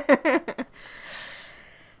like...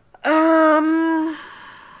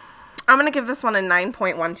 I'm gonna give this one a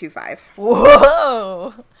 9.125.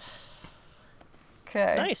 Whoa.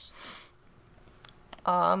 Okay. Nice.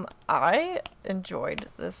 I enjoyed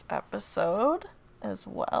this episode as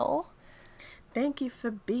well. Thank you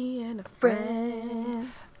for being a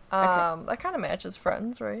friend. That kind of matches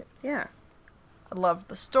Friends, right? Yeah. I loved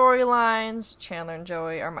the storylines. Chandler and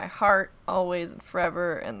Joey are my heart, always and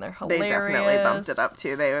forever, and they're hilarious. They definitely bumped it up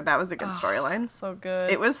too. That was a good storyline. So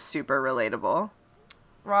good. It was super relatable.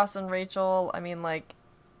 Ross and Rachel, I mean, like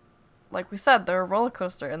we said, they're a roller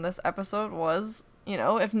coaster, and this episode was, you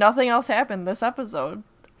know, if nothing else happened this episode,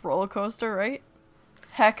 roller coaster, right?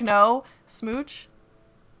 Heck no. Smooch.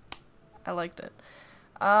 I liked it.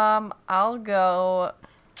 I'll go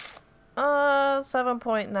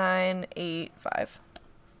 7.985.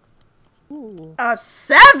 Ooh. A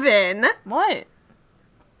 7? What?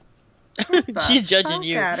 She's judging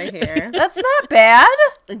you. Out of here. That's not bad.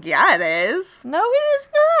 Yeah, it is. No, it is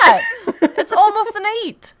not. It's almost an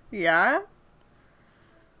 8. Yeah,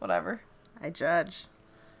 Whatever. I judge.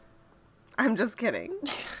 I'm just kidding.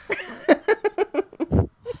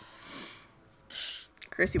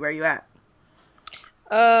 Chrissy, where are you at?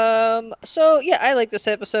 So yeah, I like this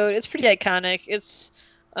episode. It's pretty iconic. It's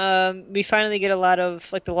we finally get a lot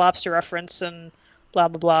of like the lobster reference and blah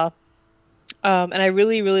blah blah. And I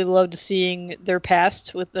really, really loved seeing their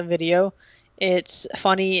past with the video. It's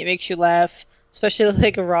funny, it makes you laugh, especially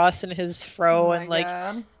like Ross and his fro and like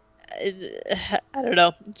God. I don't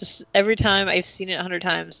know, just every time I've seen it 100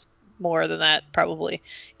 times more than that probably,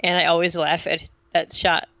 and I always laugh at that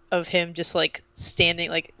shot of him just like standing,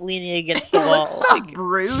 like leaning against the He wall. looks so like,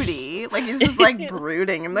 broody. Like he's just like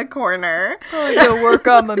brooding in the corner. I gotta work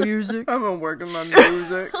on my music. I'm gonna work on my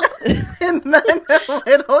music. And then a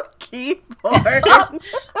little keyboard.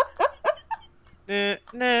 nah,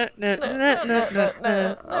 nah, nah, nah, nah, nah,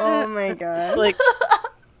 nah. Oh my god. It's like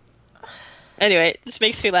anyway, it just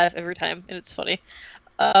makes me laugh every time, and it's funny.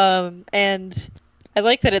 And I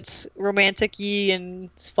like that it's romantic-y and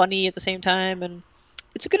it's funny at the same time, and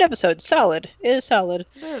it's a good episode. Solid. It is solid.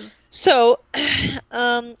 It is. So,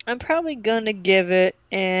 I'm probably gonna give it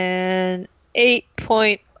an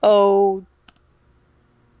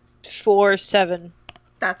 8.047.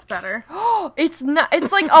 That's better. It's not.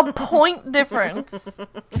 It's like a point difference.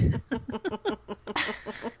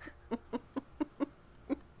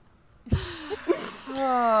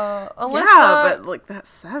 Alyssa, Yeah, but like that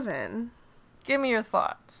 7. give me your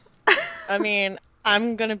thoughts. I mean,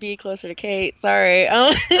 I'm gonna be closer to Kate. Sorry.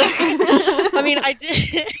 I mean, I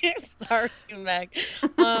did. Sorry, Meg.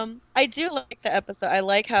 I do like the episode. I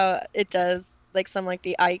like how it does, like some like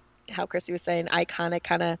how Chrissy was saying, iconic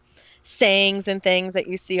kind of sayings and things that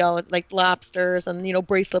you see all like lobsters and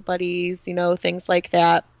bracelet buddies, things like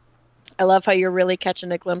that. I love how you're really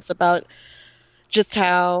catching a glimpse about just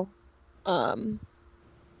how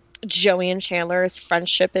Joey and Chandler's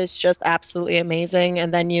friendship is just absolutely amazing,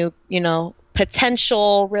 and then you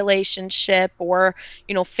potential relationship or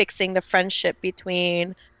fixing the friendship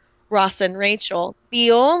between Ross and Rachel.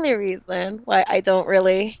 The only reason why I don't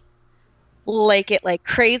really like it like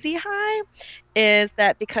crazy high is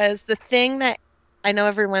that because the thing that I know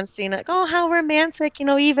everyone's seen, like, oh, how romantic,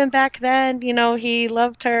 even back then, he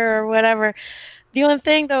loved her or whatever. The only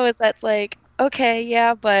thing though is that's like, okay,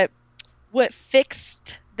 yeah, but what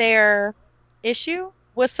fixed their issue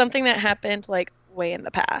was something that happened like way in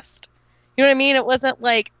the past. You know what I mean? It wasn't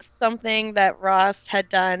like something that Ross had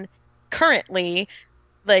done currently,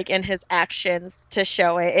 like in his actions to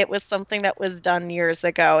show it. It was something that was done years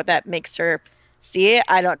ago that makes her see it.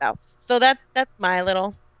 I don't know. So that's my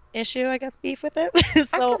little issue, I guess, beef with it.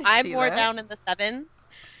 So I'm more down in the 7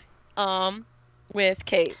 with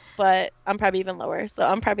Kate, but I'm probably even lower. So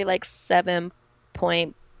I'm probably like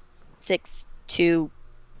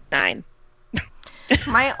 7.629.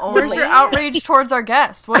 My only Where's your outrage towards our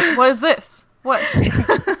guest? What is this? What?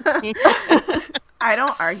 I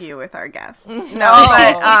don't argue with our guests. No, No.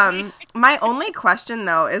 but my only question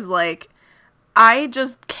though is like, I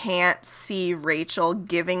just can't see Rachel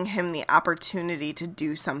giving him the opportunity to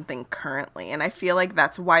do something currently, and I feel like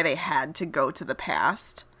that's why they had to go to the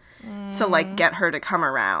past to like get her to come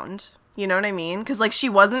around. You know what I mean? Because like she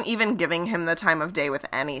wasn't even giving him the time of day with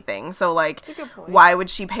anything. So like, That's a good point. why would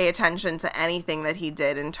she pay attention to anything that he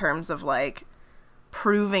did in terms of like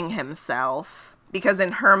proving himself? Because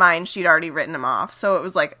in her mind, she'd already written him off. So it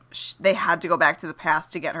was like they had to go back to the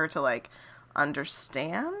past to get her to like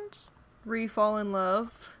understand Re-fall in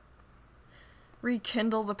love.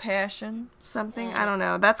 Rekindle the passion. something. I don't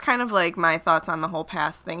know. That's kind of like my thoughts on the whole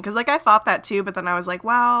past thing. Because like I thought that too, but then I was like,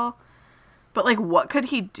 well, but like what could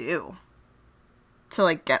he do to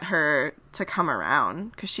like get her to come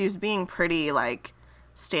around? Because she was being pretty like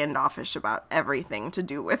standoffish about everything to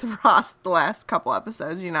do with Ross the last couple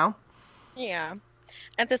episodes, Yeah.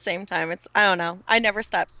 At the same time, I don't know. I never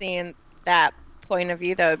stopped seeing that point of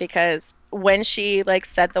view, though, because when she like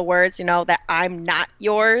said the words, that I'm not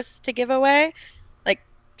yours to give away, like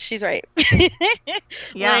she's right.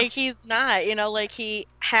 Yeah. Like he's not, like he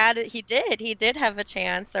did have a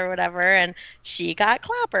chance or whatever, and she got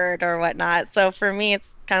clobbered or whatnot. So for me, it's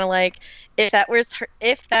kind of like if that was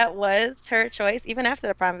her choice, even after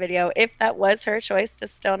the prom video, if that was her choice to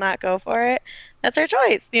still not go for it, that's her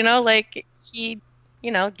choice. Like he,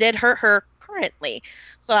 did hurt her currently.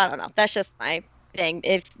 So I don't know. That's just my thing.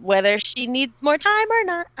 Whether she needs more time or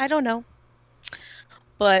not, I don't know.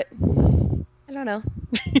 But I don't know.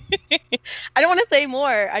 I don't want to say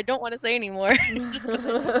more. I don't want to say any more.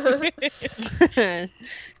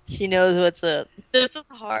 She knows what's up. This is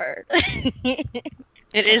hard.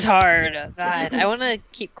 It is hard. God, I want to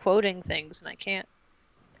keep quoting things and I can't.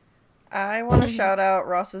 I want to shout out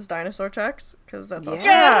Ross's dinosaur checks because that's awesome.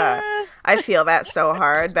 Yeah. I feel that so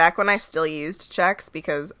hard. Back when I still used checks,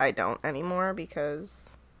 because I don't anymore because,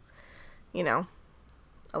 electronic.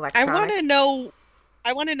 I want to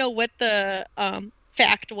know what the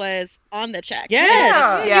fact was on the check.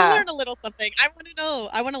 Yes. Yeah. You learn a little something. I want to know.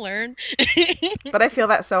 I want to learn. But I feel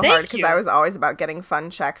that so Thank hard because you. I was always about getting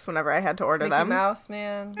fun checks whenever I had to order Mickey them. Mouse,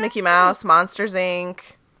 man. Mickey Mouse, Monsters Inc.,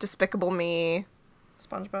 Despicable Me,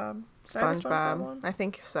 SpongeBob. Did I have a SpongeBob. one? I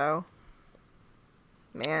think so.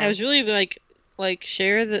 Man. I was really like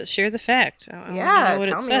share the fact. I wanna yeah, know what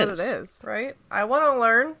tell it me what it says. is. Right? I want to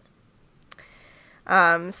learn.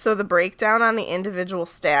 So the breakdown on the individual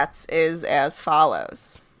stats is as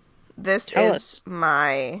follows. This Tell is us.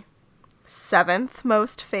 my 7th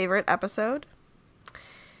most favorite episode.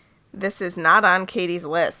 This is not on Katie's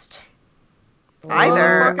list.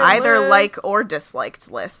 Either Motherfucking like list. or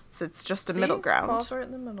disliked lists. It's just a See? middle ground. Falls right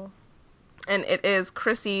in the middle. And it is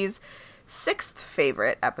Chrissy's 6th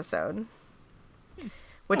favorite episode,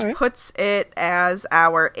 which Alright. puts it as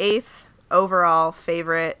our 8th overall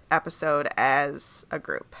favorite episode as a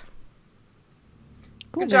group.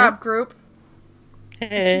 Cool, Good job, group. man.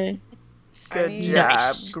 Hey. Good I- job,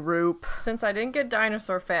 Nice. group. Since I didn't get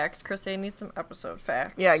dinosaur facts, Chrissy needs some episode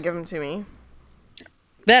facts. Yeah, give them to me.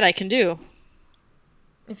 That I can do.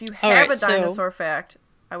 If you All have right, a so- dinosaur fact,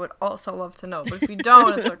 I would also love to know. But if you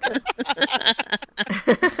don't, it's okay.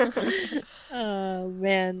 Oh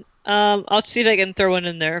man. I'll see if I can throw one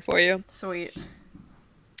in there for you. Sweet.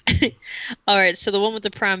 All right, so the one with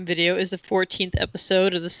the prom video is the 14th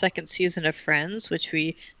episode of the 2nd season of Friends, which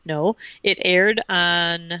we know. It aired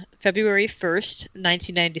on February 1st,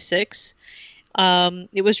 1996.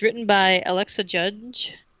 It was written by Alexa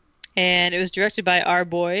Judge, and it was directed by our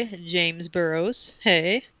boy, James Burrows.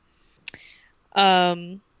 Hey.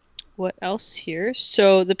 What else here?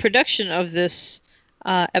 So the production of this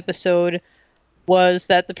episode was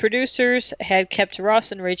that the producers had kept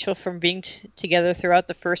Ross and Rachel from being together throughout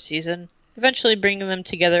the first season, eventually bringing them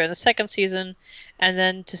together in the 2nd season, and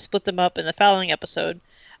then to split them up in the following episode.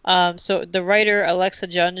 So the writer, Alexa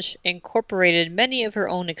Judge, incorporated many of her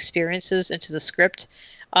own experiences into the script.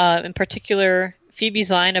 In particular, Phoebe's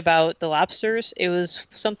line about the lobsters, it was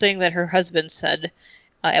something that her husband said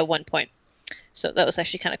at one point. So that was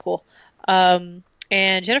actually kind of cool.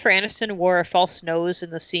 And Jennifer Aniston wore a false nose in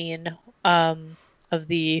the scene of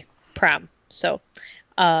the prom. So,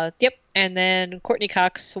 yep. And then Courtney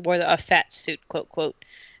Cox wore a fat suit, quote, quote,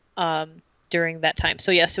 during that time.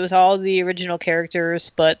 So, yes, it was all the original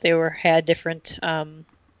characters, but they had different, makeup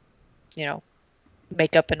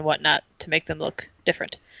and whatnot to make them look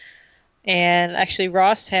different. And actually,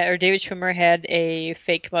 David Schwimmer had a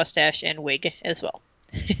fake mustache and wig as well.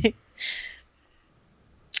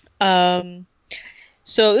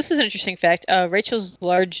 So this is an interesting fact. Rachel's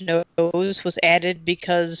large nose was added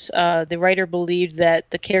because the writer believed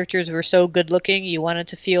that the characters were so good-looking, you wanted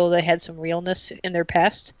to feel they had some realness in their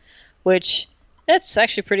past, which that's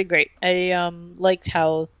actually pretty great. I liked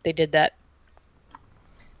how they did that.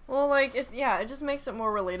 Well, it just makes it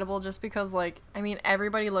more relatable just because,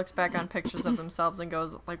 everybody looks back on pictures of themselves and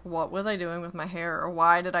goes, what was I doing with my hair? Or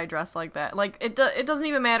why did I dress like that? It doesn't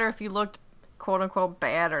even matter if you looked quote-unquote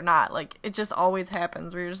bad or not. It just always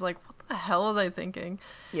happens where you're just like, what the hell was I thinking?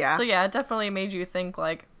 Yeah. So, yeah, it definitely made you think,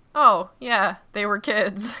 oh, yeah, they were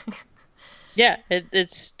kids. Yeah,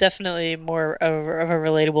 it's definitely more of a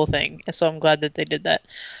relatable thing, so I'm glad that they did that.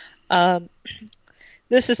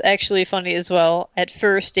 This is actually funny as well. At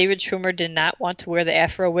first, David Schwimmer did not want to wear the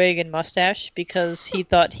afro wig and mustache because he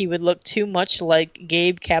thought he would look too much like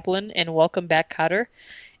Gabe Kaplan in Welcome Back, Kotter.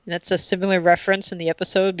 And that's a similar reference in the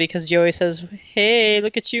episode because Joey says, "Hey,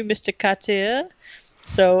 look at you, Mr. Kotter."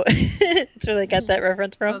 So that's where they got that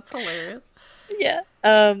reference from. That's hilarious. Yeah.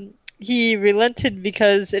 He relented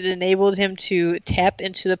because it enabled him to tap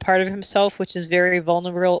into the part of himself which is very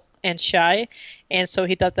vulnerable and shy, and so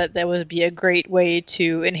he thought that that would be a great way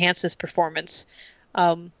to enhance his performance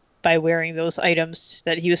by wearing those items.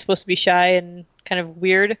 That he was supposed to be shy and kind of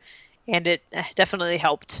weird, and it definitely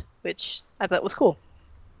helped, which I thought was cool.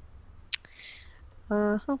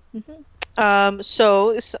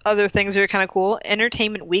 So this other things are kind of cool.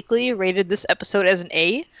 Entertainment Weekly rated this episode as an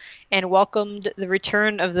A, and welcomed the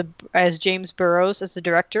return of as James Burrows as the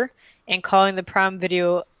director, and calling the prom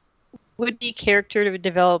video would-be character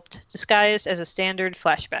developed disguised as a standard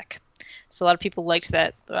flashback. So a lot of people liked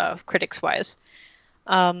that, critics-wise.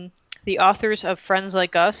 The authors of Friends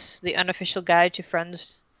Like Us, the unofficial guide to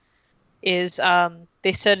Friends, is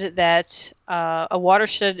they said that a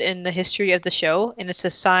watershed in the history of the show, and it's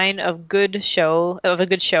a sign of a good show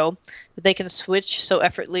that they can switch so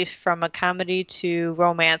effortlessly from a comedy to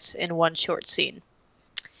romance in one short scene.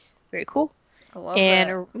 Very cool. I love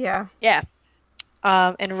that. Yeah.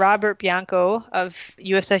 And Robert Bianco of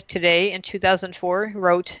USA Today in 2004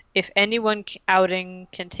 wrote, if any one outing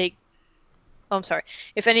can take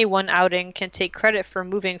credit for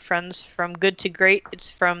moving Friends from good to great, it's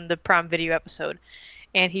from the prom video episode.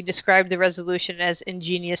 And he described the resolution as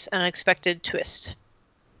ingenious, unexpected twist.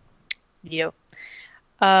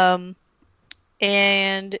 And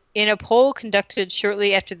in a poll conducted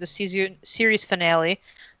shortly after the series finale,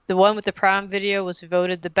 the one with the prom video was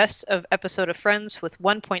voted the best of episode of Friends, with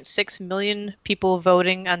 1.6 million people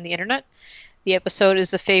voting on the internet. The episode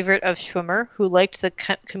is the favorite of Schwimmer, who liked the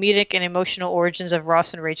comedic and emotional origins of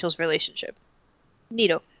Ross and Rachel's relationship.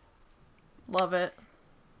 Neato. Love it.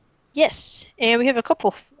 Yes, and we have a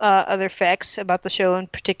couple other facts about the show in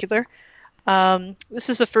particular. This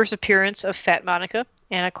is the first appearance of Fat Monica,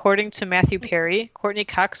 and according to Matthew Perry, Courtney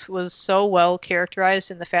Cox was so well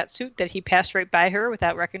characterized in the fat suit that he passed right by her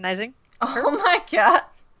without recognizing her. Oh my god.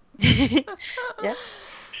 Yeah.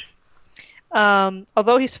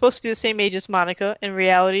 Although he's supposed to be the same age as Monica, in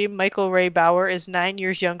reality, Michael Ray Bauer is 9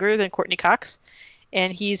 years younger than Courtney Cox,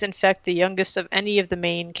 and he's in fact the youngest of any of the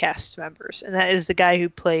main cast members, and that is the guy who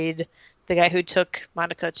took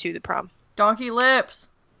Monica to the prom. Donkey Lips.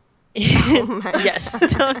 Yes,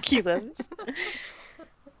 Donkey Lips.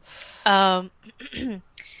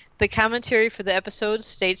 The commentary for the episode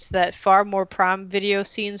states that far more prom video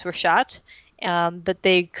scenes were shot, but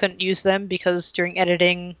they couldn't use them because during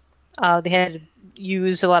editing, they had to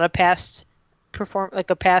use a lot of past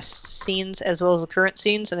scenes as well as the current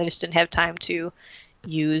scenes, and they just didn't have time to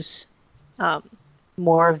use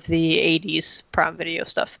more of the 80s prom video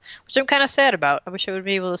stuff, which I'm kind of sad about. I wish I would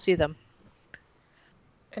be able to see them.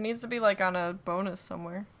 It needs to be like on a bonus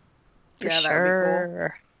somewhere. For Yeah, that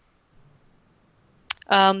sure.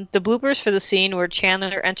 The bloopers for the scene where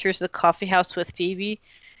Chandler enters the coffee house with Phoebe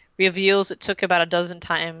reveals it took about a dozen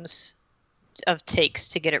times of takes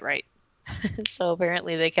to get it right. So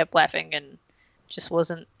apparently they kept laughing and just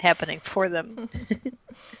wasn't happening for them.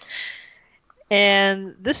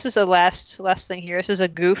 And this is the last thing here. This is a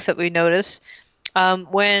goof that we notice.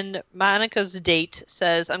 When Monica's date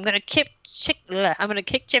says, I'm gonna kick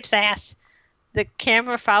Chip's ass, the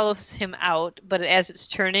camera follows him out, but as it's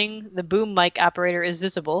turning, the boom mic operator is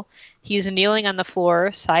visible. He's kneeling on the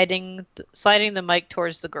floor, sliding the mic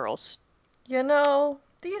towards the girls. You know,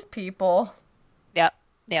 these people Yep.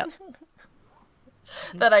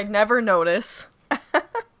 that I never notice.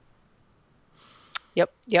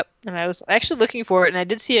 Yep. And I was actually looking for it, and I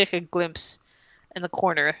did see like a glimpse in the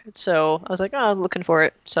corner. So I was like, oh, I'm looking for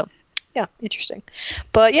it. So, yeah, interesting.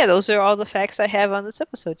 But yeah, those are all the facts I have on this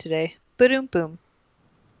episode today. Boom, boom.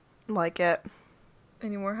 Like it.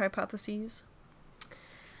 Any more hypotheses?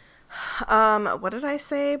 What did I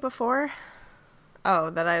say before? Oh,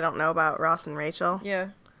 that I don't know about Ross and Rachel. Yeah,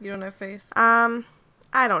 you don't have faith.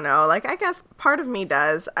 I don't know. Like, I guess part of me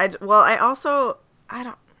does. I don't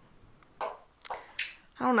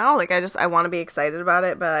know. Like, I want to be excited about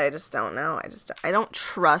it, but I just don't know. I don't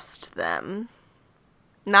trust them.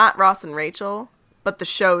 Not Ross and Rachel, but the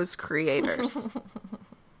show's creators.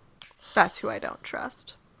 That's who I don't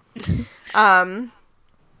trust. But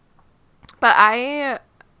I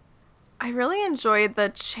really enjoyed the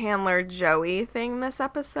Chandler Joey thing this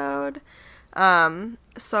episode.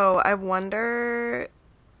 So I wonder,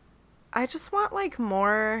 I just want like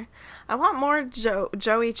more, I want more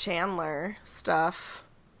Joey Chandler stuff.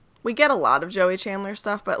 We get a lot of Joey Chandler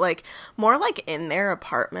stuff, but like more like in their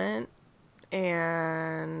apartment,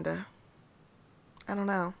 and I don't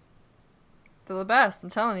know. They're the best, I'm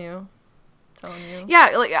telling you.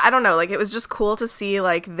 Yeah, like I don't know, like it was just cool to see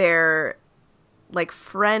like their like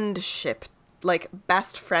friendship, like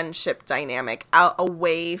best friendship dynamic out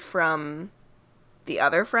away from the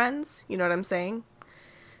other friends, you know what I'm saying?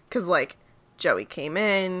 Because like Joey came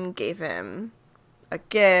in, gave him a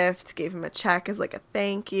gift, gave him a check as like a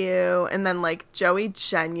thank you, and then like Joey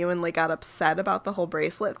genuinely got upset about the whole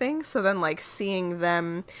bracelet thing. So then like seeing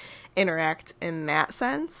them interact in that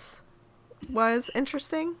sense was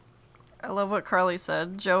interesting. I love what Carly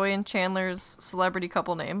said. Joey and Chandler's celebrity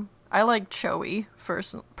couple name. I like Choey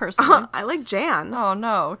personally. I like Jan. Oh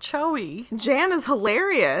no, Choey. Jan is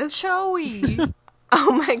hilarious. Choey.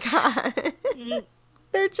 Oh my god.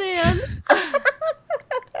 They're Jan.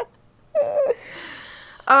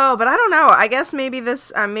 Oh, but I don't know. I guess maybe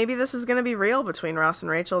this is gonna be real between Ross and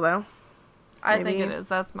Rachel, though. I think Maybe. it is.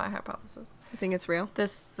 That's my hypothesis. I think it's real.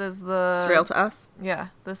 This is the... It's real to us. Yeah,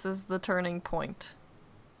 this is the turning point.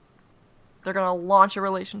 They're gonna launch a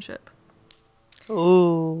relationship.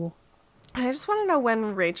 Ooh. And I just want to know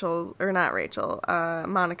when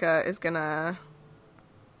Monica is gonna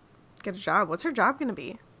get a job. What's her job gonna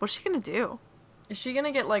be? What's she gonna do? Is she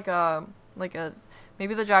gonna get like a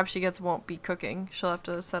maybe the job she gets won't be cooking. She'll have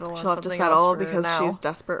to settle on She'll have to something settle else for because now. she's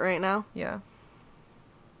desperate right now. Yeah.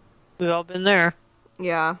 We've all been there.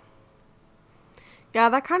 Yeah. Yeah,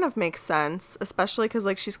 that kind of makes sense, especially because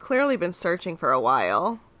like she's clearly been searching for a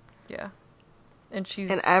while, Yeah. And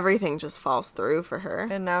and everything just falls through for her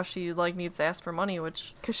And now she like needs to ask for money,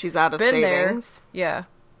 which because she's out of been savings. there. Yeah.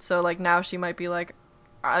 So like now she might be like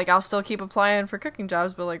I'll still keep applying for cooking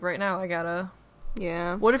jobs, but like right now I gotta.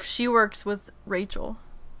 Yeah. What if she works with Rachel?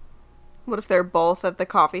 What if they're both at the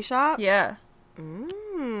coffee shop? Yeah.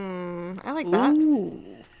 I like that. Ooh.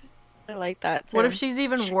 I like that too. What if she's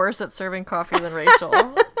even worse at serving coffee than Rachel?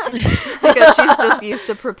 Because she's just used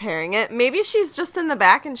to preparing it. Maybe she's just in the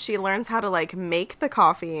back and she learns how to like make the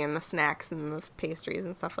coffee and the snacks and the pastries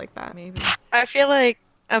and stuff like that. Maybe. I feel like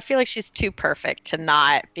she's too perfect to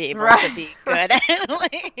not be able Right. to be good at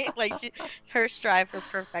it. Her strive for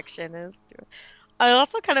perfection is. It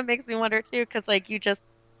also kind of makes me wonder too, because like I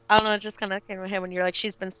don't know, it just kind of came to my head when you're like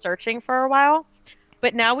she's been searching for a while,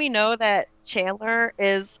 but now we know that Chandler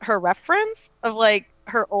is her reference of like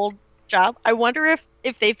her old job. I wonder if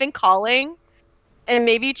they've been calling, and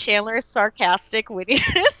maybe Chandler's sarcastic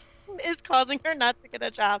wittiness is causing her not to get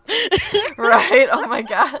a job. Right? Oh my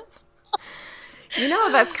god. You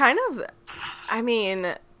know, that's kind of, I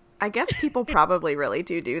mean, I guess people probably really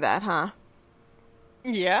do that, huh?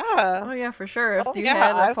 Yeah. Oh yeah, for sure. If Oh, you yeah,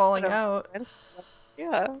 had I a falling would've- out.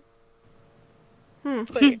 Yeah. Hmm.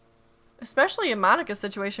 Especially in Monica's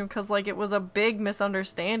situation, because like it was a big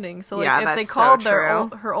misunderstanding. So like Yeah, if they that's so called true.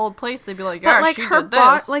 her old place, they'd be like, "Yeah, But like she her did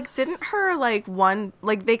this." like didn't her like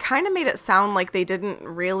they kind of made it sound like they didn't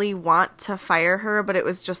really want to fire her, but it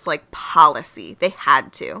was just like policy. They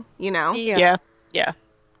had to, you know? Yeah.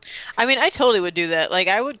 I mean, I totally would do that. Like,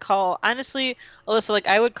 I would call, honestly, Alyssa, like,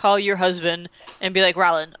 I would call your husband and be like,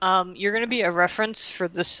 Rollin, you're going to be a reference for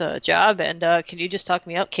this job, and can you just talk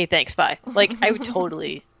me up? Okay, thanks, bye. Like, I would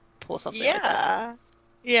totally pull something like that.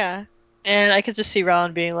 Yeah. And I could just see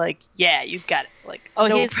Rollin being like, yeah, you got it. Like, Oh,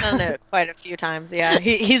 no he's done it quite a few times. Yeah,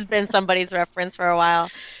 he's been somebody's reference for a while.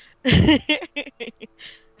 Yeah,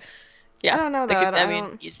 I don't know, that though. I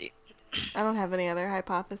mean, easy. I don't have any other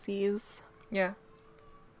hypotheses Yeah.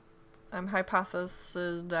 I'm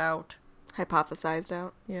hypothesized out. hypothesized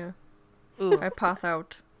out. Yeah. Ooh. Hypoth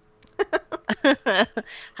out.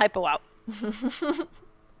 Hypo out.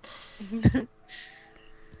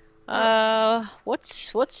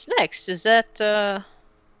 What's next? Is that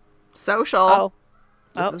Social. oh,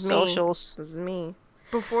 This is me. socials. This is me.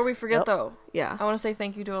 Before we forget Yep. though, Yeah. I want to say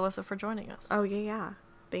thank you to Alyssa for joining us. Oh, yeah.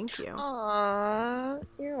 Thank you. Aww,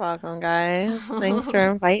 you're welcome, guys. Thanks for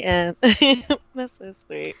inviting. That's so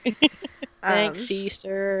sweet. Thanks,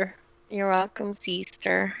 sister. You're welcome,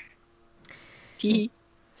 sister.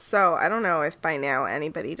 So, I don't know if by now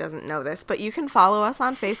anybody doesn't know this, but you can follow us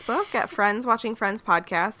on Facebook at Friends Watching Friends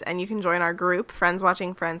Podcast, and you can join our group, Friends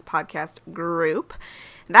Watching Friends Podcast Group.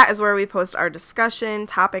 That is where we post our discussion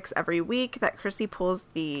topics every week that Chrissy pulls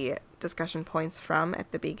the discussion points from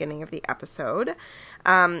at the beginning of the episode.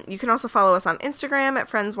 You can also follow us on Instagram at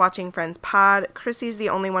Friends Watching Friends Pod. Chrissy's the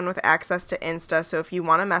only one with access to Insta, so if you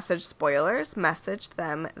want to message spoilers, message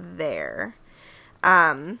them there.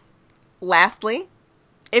 Lastly,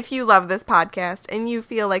 if you love this podcast and you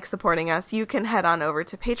feel like supporting us, you can head on over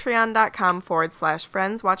to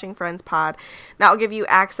patreon.com/Friends Watching Friends Pod. That will give you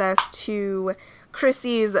access to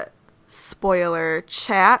Chrissy's spoiler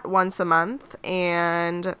chat once a month,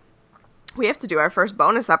 and we have to do our first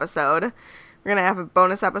bonus episode. We're going to have a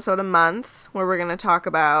bonus episode a month where we're going to talk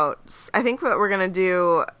about, I think that we're going to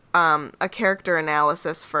do a character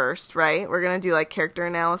analysis first, right? We're going to do like character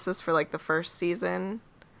analysis for like the first season.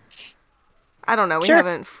 I don't know. We Sure.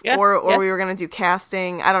 haven't, Yeah, or yeah. we were going to do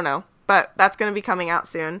casting. I don't know. but that's going to be coming out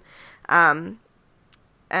soon. And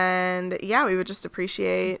yeah, we would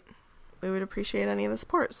appreciate any of the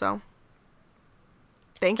support. So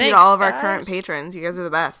thank you to all of our current patrons. You guys are the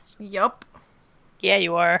best. Yup. Yeah,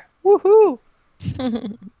 you are. Woohoo!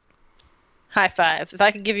 High five. If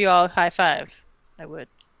I could give you all a high five, I would.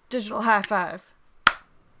 Digital high five.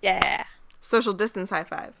 Yeah. Social distance high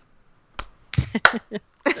five.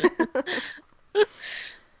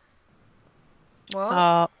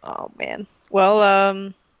 Well, Oh man.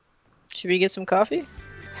 Well, should we get some coffee?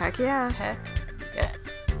 Heck yeah. heck yes.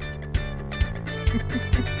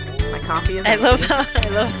 My coffee is I love how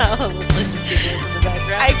Alyssa's giggling in the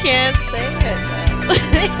background. I can't say it.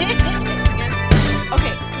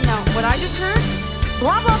 Okay, now what I just heard,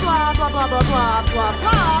 blah blah blah blah blah blah blah blah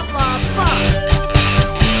blah blah blah.